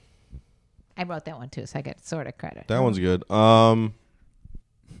 I wrote that one too, so I get sort of credit. That one's good.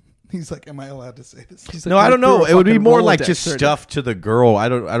 He's like, "Am I allowed to say this?" No, I don't know. It would be more like Rolodex, just sort of. stuff to the girl. I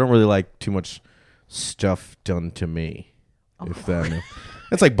don't really like too much stuff done to me. If that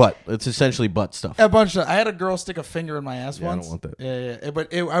it's like butt. It's essentially butt stuff. A bunch of. I had a girl stick a finger in my ass Yeah, I don't once. want that. Yeah.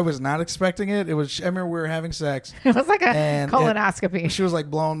 But I was not expecting it. It was. I remember we were having sex. It was like a And colonoscopy. She was like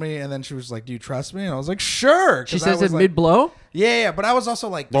blowing me, and then she was like, "Do you trust me?" And I was like, "Sure." 'cause She I says was it like- mid blow. Yeah, but I was also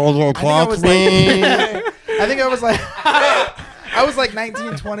like, Don't I think I was like, I think I was like, I was like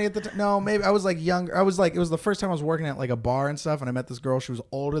 19, 20 at the time. No, maybe I was like younger. I was like, it was the first time I was working at like a bar and stuff, and I met this girl. She was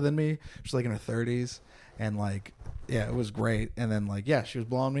older than me. She was like in her 30s, and like, yeah, it was great. And then like, yeah, she was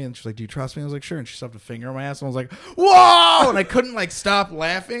blowing me, and she was like, "Do you trust me?" I was like, "Sure." And she stuffed a finger in my ass, and I was like, "Whoa!" And I couldn't like stop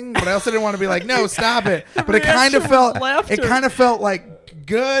laughing, but I also didn't want to be like, "No, stop it." But it kind of felt, like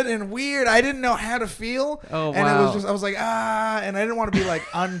good and weird. I didn't know how to feel. Oh, And it wow. was just, I was like, and I didn't want to be like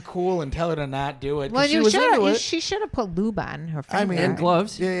uncool and tell her to not do it. 'cause Well, she you was should. into it. She should have put lube on her finger. I mean, And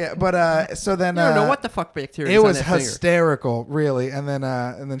gloves. Yeah. But so then I don't know what the fuck bacteria it is on was that finger. hysterical, really. And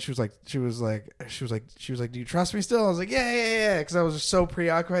then she was like, "Do you trust me still?" I was like, "Yeah," because I was just so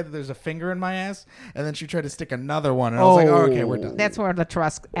preoccupied that there's a finger in my ass. And then she tried to stick another one, and I was like, "Oh, okay, we're done." That's where the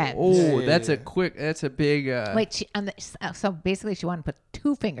trust ends. Oh, Yeah. that's a big. Wait, so basically she wanted to put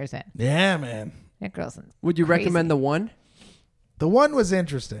 2 fingers in. Yeah, man. That girl's Would you crazy. recommend the one? The one was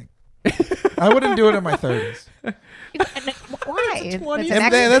interesting. I wouldn't do it in my 30s. Why? That's a 20s thing.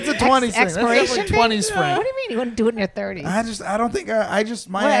 That's Expiration definitely thing? 20s, Frank. What do you mean you wouldn't do it in your 30s? I don't think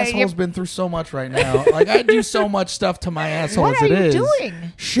my What, asshole's been through so much right now. Like I do so much stuff to my asshole What as are it you is. doing?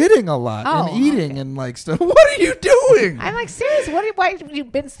 Shitting a lot Oh, and eating and like stuff. What are you doing? I'm like, serious. Why have you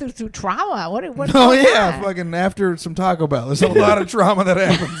been through trauma? What's Oh going yeah, on? fucking after some Taco Bell. There's a lot of trauma that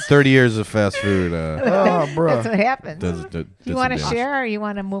happens. 30 years of fast food. Oh, bro. That's what happens. Does You want to some damage. share or you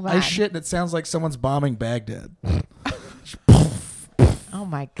want to move on? I shit and it sounds like someone's bombing Baghdad. Oh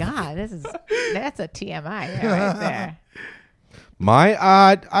my God, that's a TMI right there. My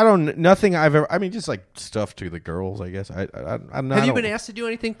I don't nothing I've ever. I mean, just like stuff to the girls. I guess I'm not. Have you been asked to do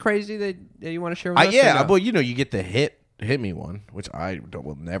anything crazy that you want to share with us? Yeah, or no? well, you get the hit me one, which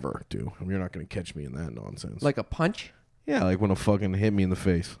will never do. You're not going to catch me in that nonsense. Like a punch? yeah, like when a fucking hit me in the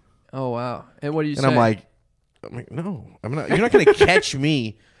face, Oh wow! And what do you and say? I'm like, no, I'm not. You're not going to catch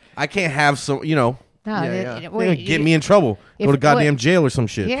me. I can't have some. No, Yeah. You're gonna get me in trouble. Go to goddamn jail or some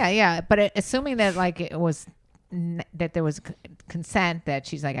shit. Yeah. But assuming that like it was that there was consent, that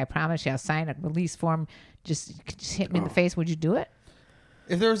she's like, I promise you, I'll sign a release form. Just hit me in the face. Would you do it?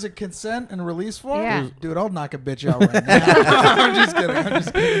 If there was a consent and release form, Yeah. dude, I'll knock a bitch out right now. I'm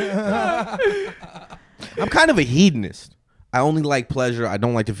just kidding. I'm kind of a hedonist. I only like pleasure. I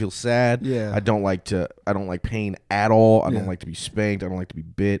don't like to feel sad. Yeah. I don't like pain at all. I Yeah. don't like to be spanked. I don't like to be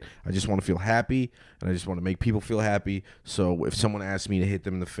bit. I just want to feel happy, and I just want to make people feel happy. So if someone asks me to hit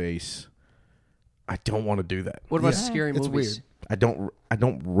them in the face, I don't want to do that. what about Yeah. scary It's movies? weird. I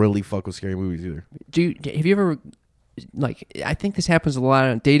don't really fuck with scary movies either. Have you ever like? I think this happens a lot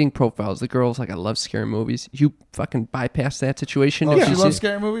on dating profiles. The girls like, I love scary movies. You fucking bypass that situation. Oh, if she you loves see-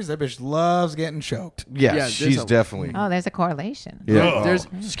 scary movies. That bitch loves getting choked. Yes, Yeah, there's she's a- definitely. Oh, there's a correlation. Yeah, There's-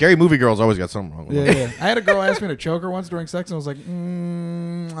 scary movie girls always got something wrong with Yeah, them. yeah. I had a girl ask me to choke her once during sex, and I was like,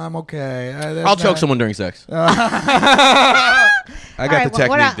 I'm okay. I'll choke someone during sex. I got All right, the technique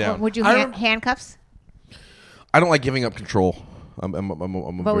what down. Would you I don't- handcuffs? I don't like giving up control. I'm a But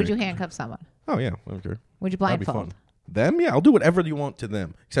would very- you handcuff someone? Oh yeah, I don't care. Would you That'd be blindfold? fun. Them? Yeah, I'll do whatever you want to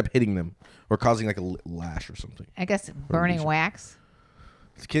them, except hitting them or causing like a lash or something. I guess burning reason. wax.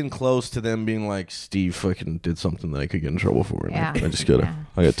 It's getting close to them being like, Steve fucking did something that I could get in trouble for. And Yeah. I just gotta. Yeah.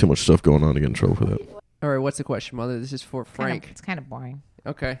 I got too much stuff going on to get in trouble for that. All right, what's the question, Mother? This is for Frank. It's kind of boring.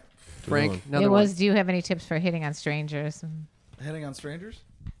 Okay, Frank. on. Another It was. one. Do you have any tips for hitting on strangers? Hitting on strangers?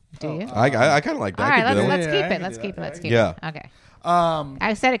 Do you? I kind of like that. All I right, could do that. let's Yeah, keep I it. can Let's do keep it. that. Let's keep Yeah. it. Okay. Um,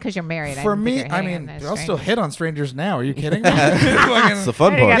 I said it because you're married. I for didn't think me, you're I hitting mean, on a I'll still stranger. hit on strangers now. Are you kidding me? It's the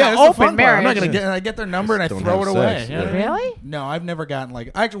fun There you part. go. Yeah, it's Open the fun part. I'm not marriage. gonna get their number and I Just throw don't it have away. sex, You know yeah. what I mean? Really? No, I've never gotten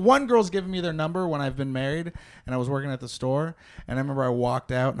like. Actually, one girl's given me their number when I've been married, and I was working at the store, and I remember I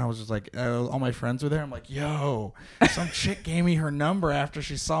walked out and I was just like, all my friends were there. I'm like, yo, some chick gave me her number after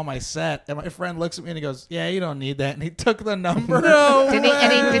she saw my set, and my friend looks at me and he goes, yeah, you don't need that, and he took the number. No, Did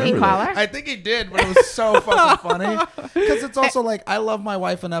he call her? I think he did, but it was so fucking funny because it's also like I love my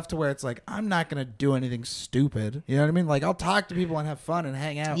wife enough to where it's like I'm not gonna do anything stupid. You know what I mean? Like I'll talk to people and have fun and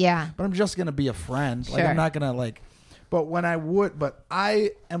hang out. Yeah. But I'm just gonna be a friend. Like Sure. I'm not gonna like. But when I would, but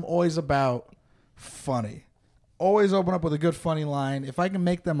I am always about funny. Always open up with a good funny line. If I can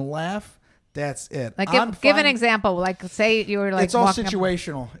make them laugh, that's it. Like, I'm give an fine- example. Like, say you were like, It's all walking up-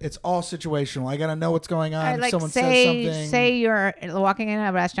 situational. It's all situational. I gotta know what's going on. All right, If like someone say, says something. say you're walking in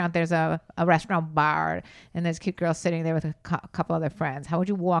a restaurant. There's a restaurant bar, and there's a cute girl sitting there with a couple other friends. How would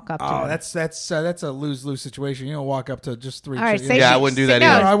you walk up to Oh, her? that's a lose-lose situation. You don't walk up to just three. All right. chicks. Say Yeah, I she- wouldn't do say- that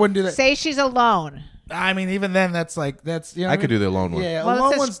no, either. No, I wouldn't do that. Say she's alone. I mean, even then, that's you know. I what could mean? do the alone one. Yeah, Well, alone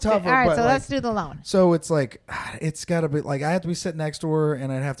it's one's tougher. All right, but so like, let's do the loan. So it's like it's got to be like I have to be sitting next to her,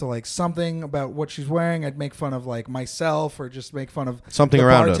 and I'd have to like something about what she's wearing. I'd make fun of like myself, or just make fun of Something the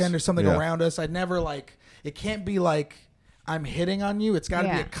around us. bartender, something Yeah. around us. I'd never like. It can't be like I'm hitting on you. It's got to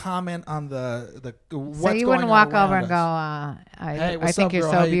Yeah. be a comment on the what's So you going wouldn't on walk around over and us. go, Hey, I what's think up, you're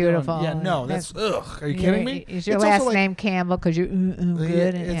girl? so How you doing? beautiful. Yeah, no, that's ugh. Are you kidding me? Is your It's last also like- name Campbell? Because you're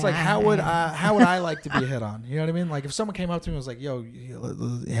good. It's like how would I like to be hit on? You know what I mean? Like if someone came up to me and was like, "Yo,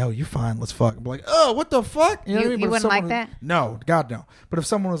 you fine? Let's fuck." I'm like, "Oh, what the fuck?" You know what I mean? You But if wouldn't like someone- that? No, God no. But if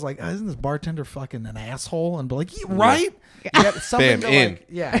someone was like, "Isn't this bartender fucking an asshole?" and be like, "Yeah, "Right?" Yeah, something Bam, to, in. like,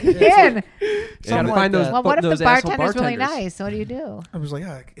 yeah. In. Something Gotta like find that. those. Well, what if those the asshole bartender's really bartenders. nice? What do you do? I was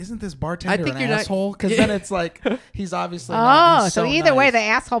like, "Isn't this bartender think an you're not- asshole?" Because then it's like he's obviously. not. Oh, He's so either way, nice. the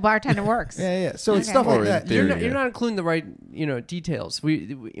asshole bartender works. Yeah. So it's Okay. stuff Or like in that. theory. You're not including the right, details.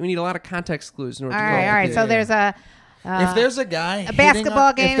 We need a lot of context clues in order All to right, go. all right. So Yeah. there's a. If there's a guy hitting basketball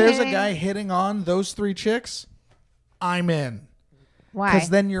on, game if there's a hitting- guy hitting on those three chicks, I'm in. Why? Because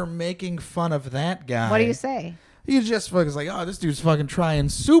then you're making fun of that guy. What do you say? You just fucking like, oh, this dude's fucking trying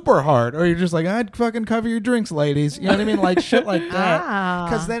super hard, or you're just like, I'd fucking cover your drinks, ladies. You know what I mean? Like shit like that.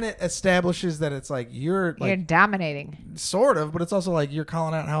 Because then it establishes that it's like you're dominating. sort of, but it's also like you're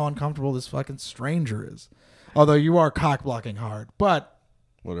calling out how uncomfortable this fucking stranger is. Although you are cock blocking hard, but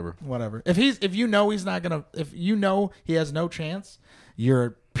whatever. If you know he's not gonna, if you know he has no chance,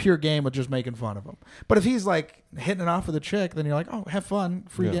 you're pure game of just making fun of him. But if he's like hitting it off with a chick, then you're like, oh, have fun,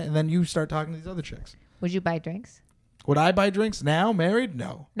 free game, and then you start talking to these other chicks. Would you buy drinks? Would I buy drinks now? Married?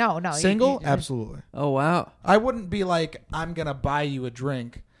 No. No. Single? Absolutely. Oh wow. I wouldn't be like, I'm gonna buy you a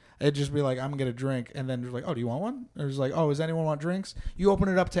drink. It'd just be like, I'm gonna drink, and then just like, oh, do you want one? Or just like, oh, does anyone want drinks? You open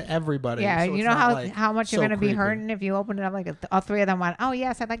it up to everybody. Yeah, so you it's know not, like, how much you're so gonna be creepy. hurting if you open it up like all three of them want. Oh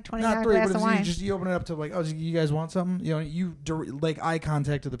yes, I'd like $20 Not three, glass but of if wine. you open it up to like, oh, you guys want something? You know, you like eye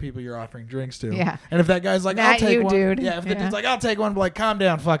contact to the people you're offering drinks to. Yeah. And if that guy's like, I'll Not take you, one. dude. Yeah. If the Yeah. dude's like, I'll take one, but like, calm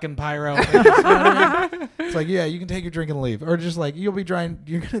down, fucking pyro. Like, you know what I mean? It's like, yeah, you can take your drink and leave, or just like you'll be trying.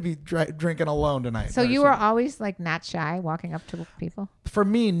 You're gonna be drinking alone tonight. So or you were something. always like not shy walking up to people? For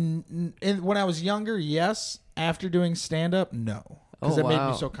me, when I was younger, yes. After doing stand up, no, because it made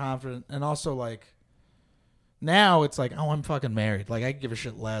me so confident, and also like now it's like, oh, I'm fucking married. Like I give a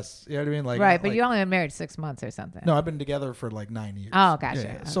shit less. You know what I mean? Like Right, but like, you only been married 6 months or something. No, I've been together for like 9 years. Oh, gotcha.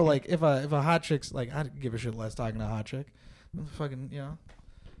 Yeah. So Okay. like if a hot chick's like, I'd give a shit less talking to a hot chick. Fucking, you know.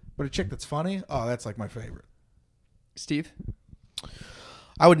 But a chick that's funny, oh, that's like my favorite. Steve?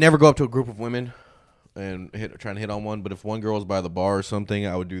 I would never go up to a group of women and try and hit on one. But if one girl was by the bar or something,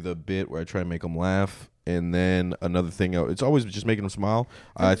 I would do the bit where I try and make them laugh. And then another thing, it's always just making them smile.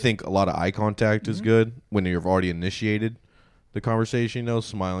 I think a lot of eye contact is good when you've already initiated the conversation, you know,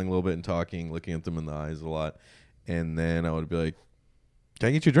 smiling a little bit and talking, looking at them in the eyes a lot. And then I would be like, can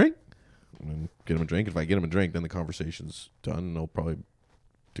I get you a drink? And get them a drink. If I get them a drink, then the conversation's done and they'll probably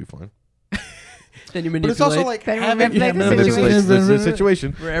do fine. Then you But manipulate. it's also like Then having manipulate the manipulation. This is the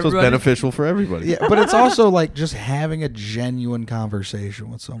situation. For So it's everybody. beneficial for everybody. Yeah, but it's also like just having a genuine conversation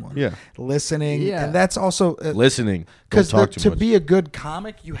with someone. Yeah. Listening. Yeah. And that's also Listening. Don't because talk too to much. be a good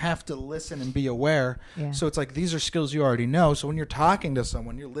comic, you have to listen and be aware. Yeah. So it's like these are skills you already know. So when you're talking to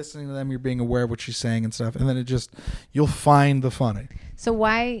someone, you're listening to them, you're being aware of what she's saying and stuff, and then you'll find the funny. So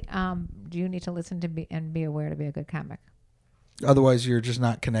why do you need to listen to be aware to be a good comic? Otherwise, you're just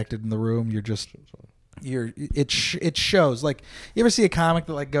not connected in the room. It shows. Like, you ever see a comic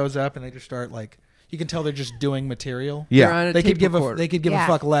that like goes up and they just start like, you can tell they're just doing material. You're Yeah. on a They tape could give recorder. a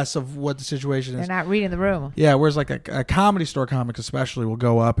fuck less of what the situation They're is. not reading the room. Yeah, whereas like a comedy store comic especially will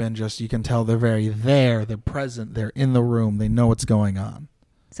go up and just, you can tell they're very there, they're present, they're in the room, they know what's going on.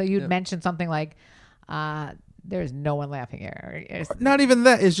 So you'd mention something like, "There's no one laughing here." Or, Not even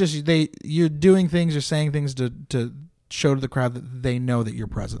that. It's just you're doing things or saying things to show to the crowd that they know that you're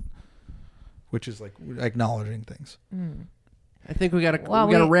present, which is like acknowledging things. I think we gotta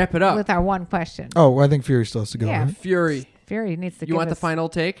we wrap it up. with our one question. Oh, I think Fury still has to go. Yeah. Right? Fury. Fury needs to. You give want the us final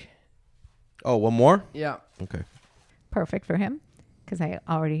take? Oh, one more? Yeah. Okay. perfect for him because I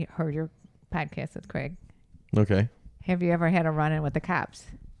already heard your podcast with Craig. Okay. Have you ever had a run-in with the cops?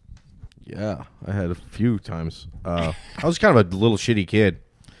 Yeah, I had a few times. I was kind of a little shitty kid,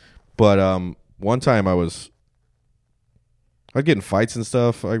 but one time I'd get in fights and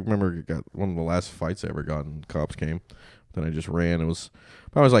stuff. I remember got one of the last fights I ever got, and cops came. Then I just ran. I was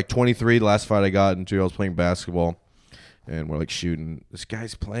like 23. The last fight I got into, I was playing basketball, and we're like shooting. This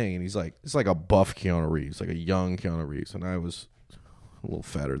guy's playing, and it's like a buff Keanu Reeves, like a young Keanu Reeves, and I was a little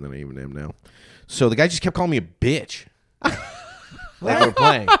fatter than I even am now. So the guy just kept calling me a bitch. Like we're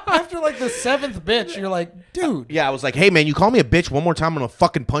playing. After like the seventh bitch, you're like, dude. Yeah, I was like, hey man, you call me a bitch one more time, I'm gonna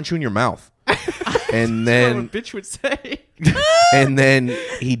fucking punch you in your mouth. And then That's what a bitch would say. and then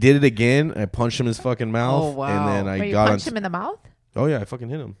he did it again. I punched him in his fucking mouth. Oh, wow. And then I Wait, you got punched him in the mouth? Oh yeah, I fucking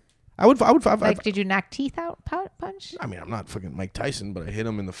hit him. I would. Like, did you knock teeth out? Punch? I mean, I'm not fucking Mike Tyson, but I hit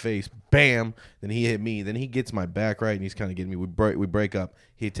him in the face. Bam. Then he hit me. Then he gets my back right, and he's kind of getting me. We break up.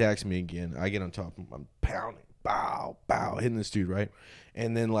 He attacks me again. I get on top of him. I'm pounding. Bow, bow, hitting this dude, right?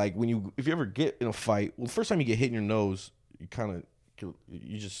 And then, like, if you ever get in a fight, well, the first time you get hit in your nose, you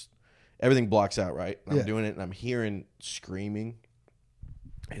just, everything blocks out, right? And Yeah. I'm doing it, and I'm hearing screaming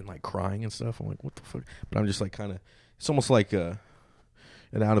and, like, crying and stuff. I'm like, what the fuck? But I'm just, like, kind of, it's almost like an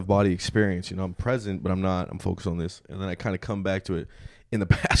out-of-body experience. You know, I'm present, but I'm not. I'm focused on this. And then I kind of come back to it. In the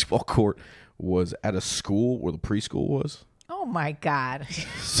basketball court was at a school where the preschool was. Oh, my God.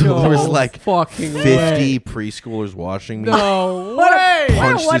 So there was like fucking 50 preschoolers watching me No What way. a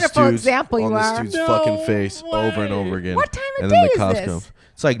punch this wonderful dude's example you on this are. dude's No fucking face way. over and over again. What time of and day then the is cops this? come.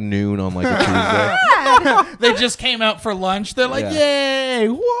 It's like noon on like a Tuesday. They just came out for lunch. They're like, Yeah. yay,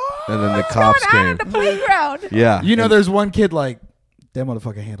 what? And then the cops Going on came. in the playground. Yeah. You know, And- there's one kid like, that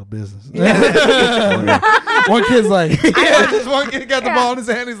motherfucker handled business. One kid's like, this one kid got the ball in his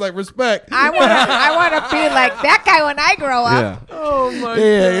hand. He's like, respect. I want to be like that guy when I grow up. yeah. Oh my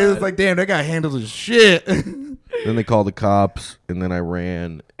Yeah, it was like, damn, that guy handles his shit. Then they called the cops, and then I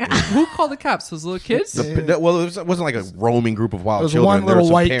ran. Who called the cops? Those little kids? Well, it wasn't like a roaming group of wild It was children. one There were little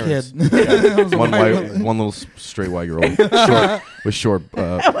some white parents. kid. It was a One white white, one little straight white girl with short Shit,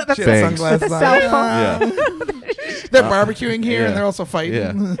 fangs. sunglasses With a on. cell phone. Yeah. They're barbecuing here yeah. and they're also fighting.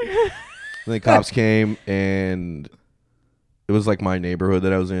 Yeah. Then the cops came, and it was like my neighborhood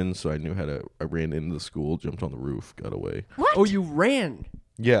that I was in, so I knew how to. I ran into the school, jumped on the roof, got away. What? Oh, you ran.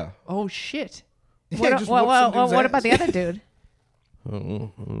 Yeah. Oh shit. Yeah, just whooped some What dude's about ass. the other dude? I don't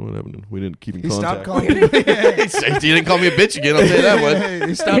know what happened. We didn't keep in He contact. stopped calling you. He didn't call me a bitch again. I'll tell you that one.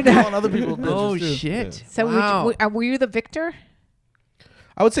 He stopped calling other people bitches Oh too. shit. So wow. were you the victor?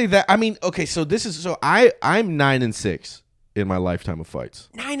 I would say that. I mean, okay. So this is I'm 9-6 in my lifetime of fights.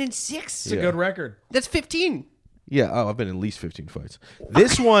 9 and 6. It's a good record. That's 15. Yeah. Oh, I've been in at least 15 fights.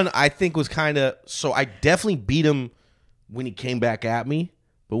 This one I think was kind of. So I definitely beat him when he came back at me.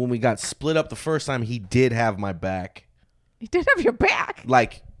 But when we got split up the first time, he did have my back. You did have your back.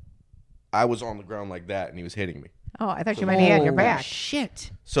 Like I was on the ground like that, and he was hitting me. Oh, I thought you meant he had your Oh, back. Shit.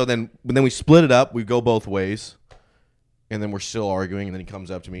 So then we split it up. We go both ways, and then we're still arguing. And then he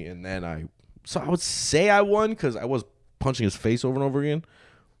comes up to me, and then I would say I won because I was punching his face over and over again.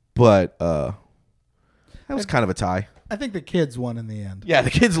 But that was kind of a tie. I think the kids won in the end. Yeah,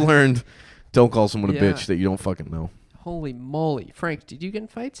 the kids learned don't call someone a Yeah. bitch that you don't fucking know. Holy moly. Frank, did you get in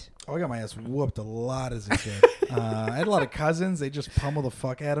fights? Oh, I got my ass whooped a lot as a kid. I had a lot of cousins. They just pummeled the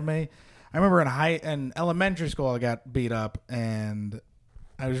fuck out of me. I remember in elementary school, I got beat up, and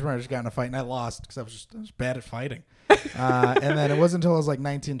I remember I just got in a fight, and I lost because I was bad at fighting. And then it wasn't until I was like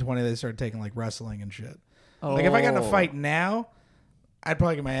 19, 20 they started taking like wrestling and shit. Like if I got in a fight now, I'd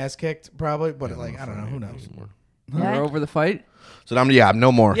probably get my ass kicked, probably. But like I don't know, who knows? Yeah. You're over the fight? So I'm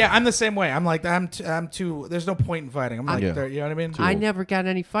no more. Yeah, I'm the same way. I'm like I'm too. There's no point in fighting. I'm like, Yeah. you know what I mean? I never got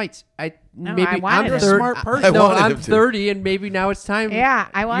any fights. No, I wanted I'm to. You're a third- smart I person. No, wanted I'm him to. 30, and maybe now it's time. Yeah,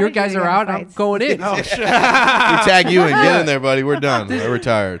 I wanted Your you guys to are get in out. I'm fights. going in. We tag you and get in there, buddy. We're done. I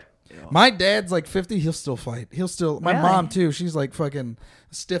retired. My dad's like 50. He'll still fight. He'll still. My Really? mom too. She's like fucking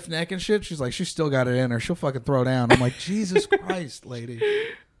stiff neck and shit. She's like she still got it in her. She'll fucking throw down. I'm like Jesus Christ, lady.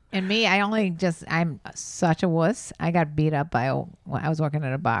 And me, I'm such a wuss. I got beat up I was working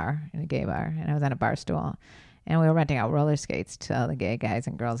at a bar, in a gay bar, and I was on a bar stool. And we were renting out roller skates to the gay guys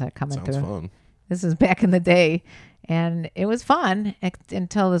and girls that come Sounds into. fun. This was back in the day. And it was fun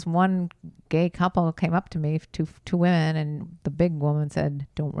until this one gay couple came up to me, two women, and the big woman said,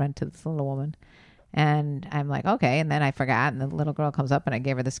 "Don't rent to this little woman." And I'm like, okay. And then I forgot. And the little girl comes up and I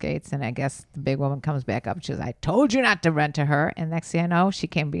gave her the skates. And I guess the big woman comes back up. She says, "I told you not to rent to her." And next thing I know, she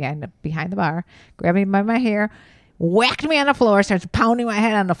came behind the bar, grabbed me by my hair, whacked me on the floor, starts pounding my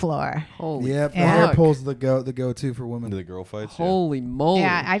head on the floor. Holy Yep, the Yeah. hair fuck. pulls the go-to for women. Into the girl fights. Holy moly.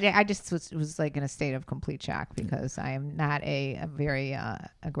 Yeah, I just was like in a state of complete shock because I am not a very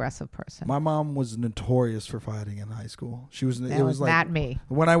aggressive person. My mom was notorious for fighting in high school. She was. That it was was like not me.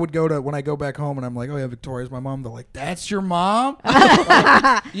 when I go back home and I'm like, oh yeah, Victoria's my mom. They're like, that's your mom.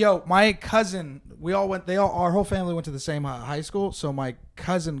 Yo, my cousin. Our whole family went to the same high school. So my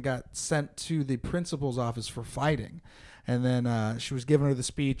cousin got sent to the principal's office for fighting. And then she was giving her the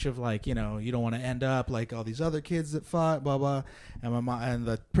speech of like, you know, you don't want to end up like all these other kids that fought, blah blah. And my mom and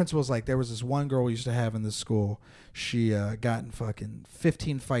the principal's like, there was this one girl we used to have in this school. She got in fucking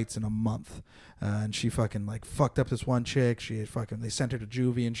 15 fights in a month, and she fucking like fucked up this one chick. She had they sent her to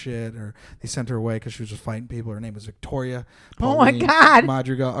juvie and shit, or they sent her away because she was just fighting people. Her name was Victoria. Oh my Pauline God.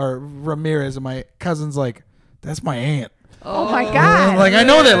 Madrigal or Ramirez, and my cousin's like, that's my aunt. Oh my And God. I'm like, I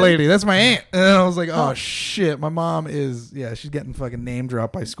know that lady. That's my aunt. And I was like, oh shit. My mom is, she's getting fucking name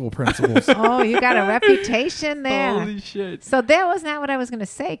dropped by school principals. Oh, you got a reputation there. Holy shit. So that was not what I was going to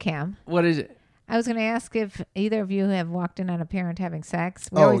say, Cam. What is it? I was going to ask if either of you have walked in on a parent having sex.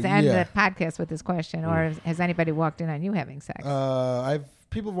 We Oh, always end yeah. the podcast with this question, or has anybody walked in on you having sex?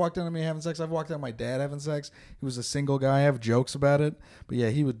 People have walked in on me having sex. I've walked in on my dad having sex. He was a single guy. I have jokes about it. But yeah,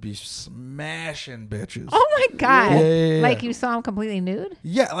 he would be smashing bitches. Oh my God! Yeah. Like you saw him completely nude?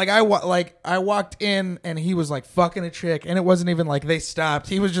 Yeah, like I walked in and he was like fucking a chick, and it wasn't even like they stopped.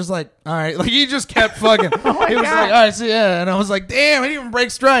 He was just like, all right, like he just kept fucking. Oh my he was God. like, all right, so yeah, and I was like, damn, he didn't even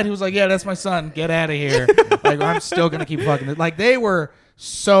break stride. He was like, yeah, that's my son. Get out of here. Like I'm still gonna keep fucking it. Like they were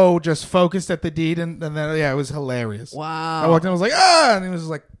so just focused at the deed, and then yeah, it was hilarious. Wow. I walked in, I was like, ah, and he was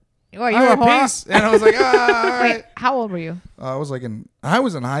like, Well, you All were right, horrible. peace. And I was like, all right. Wait, how old were you? I was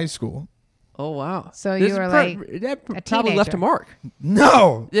in high school. Oh wow. So This you were is like that a probably left a teenager. mark.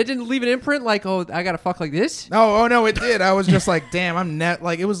 No. It didn't leave an imprint like, oh, I gotta fuck like this. Oh no, it did. I was just like, damn, I'm net.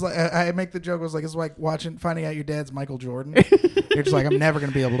 Like it was like I make the joke. It was like it's like finding out your dad's Michael Jordan. You're just like, I'm never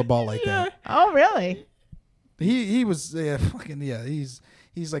gonna be able to ball like that. Oh, really? He was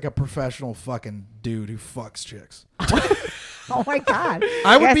He's like a professional fucking dude who fucks chicks. Oh my God.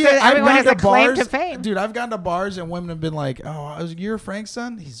 I would Guess be. that I've everyone gone has to a claim bars, to fame. dude. I've gone to bars and women have been like, "Oh, you're Frank's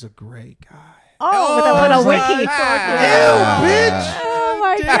son. He's a great guy." Oh, with a little wiki. bitch. Oh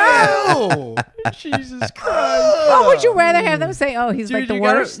my God. Ew. Jesus Christ. What would you rather have them say? Oh, he's Dude, like the you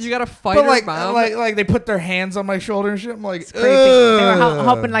worst. Gotta, you gotta fight But her mom. like they put their hands on my shoulder and shit. I'm like, Creepy. They were "Ugh."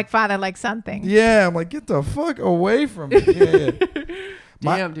 hoping like father like something. Yeah, I'm like, get the fuck away from me. Yeah.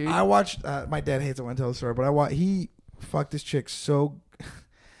 Damn, dude. I watched. My dad hates it when I tell the story, but he fucked this chick so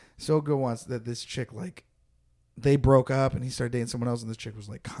good once that this chick like they broke up and he started dating someone else and this chick was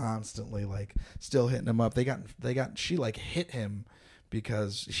like constantly like still hitting him up. She like hit him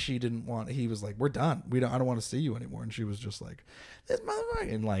because she didn't want. He was like, we're done. I don't want to see you anymore. And she was just like, this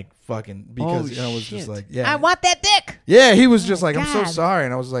motherfucker, and like fucking because it was just shit. like, yeah, I want that dick. yeah. He was just like, I'm so God. sorry,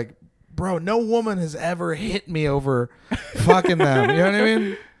 and I was like, bro, no woman has ever hit me over fucking them. You know what I mean?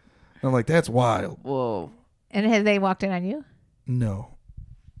 And I'm like, that's wild. Whoa. And have they walked in on you? No.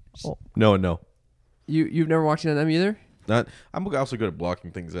 No. You've never walked in on them either? Not. I'm also good at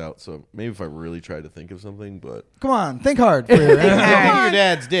blocking things out. So maybe if I really tried to think of something, but Come on, think hard. For your, look at your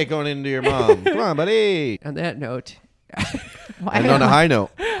dad's dick going into your mom. Come on, buddy. On that note, And on a high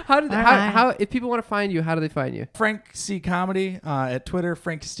note, how if people want to find you, how do they find you? Frank C Comedy at Twitter,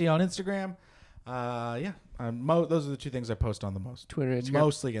 Frank C on Instagram. Those are the two things I post on the most. Twitter and Instagram.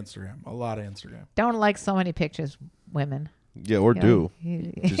 Mostly Instagram. A lot of Instagram. Don't like so many pictures, women. yeah, or do.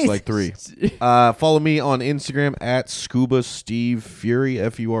 Just like 3. Follow me on Instagram at Scuba Steve Fury,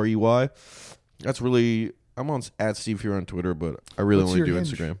 Furey. That's really. I'm on at Steve Fury on Twitter, but I really What's only do your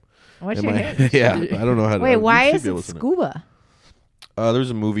hinge? Instagram. What's And your my- hinge? yeah, I don't know how to. Wait, you why should is be able it to know. scuba?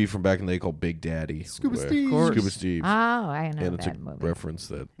 There's a movie from back in the day called Big Daddy. Scuba where- Steve. Scuba Steve. Oh, I know and it's that a movie. reference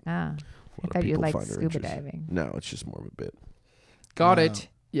that Oh, a I lot of thought you people liked find her scuba interesting. diving. No, it's just more of a bit. Got it.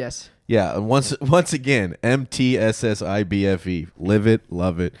 Yes. Yeah, and once again, MTSSIBFE. Live it,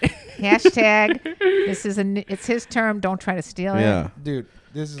 love it. Hashtag. It's his term. Don't try to steal Yeah. Dude,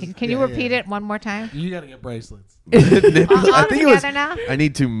 this is. Can you repeat it one more time? You got to get bracelets. All I think it was. together now. I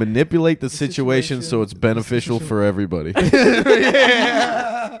need to manipulate the situation so it's beneficial for everybody. I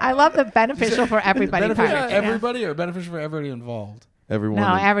love the beneficial for everybody Beneficial part. for everybody or beneficial for everybody involved? Everyone.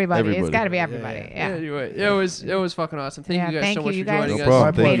 No, everybody. It's got to be everybody. Yeah. Anyway, it was fucking awesome. Thank you guys thank so much you. for You guys joining No us.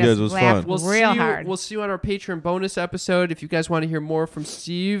 problem. Thank made you guys. us It was laugh fun. real hard. We'll see you on our Patreon bonus episode. If you guys want to hear more from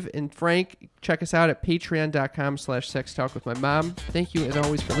Steve and Frank, check us out at patreon.com/sextalkwithmymom. Thank you as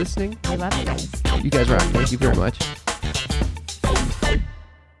always for listening. We love you guys. You guys rock. Thank you very much.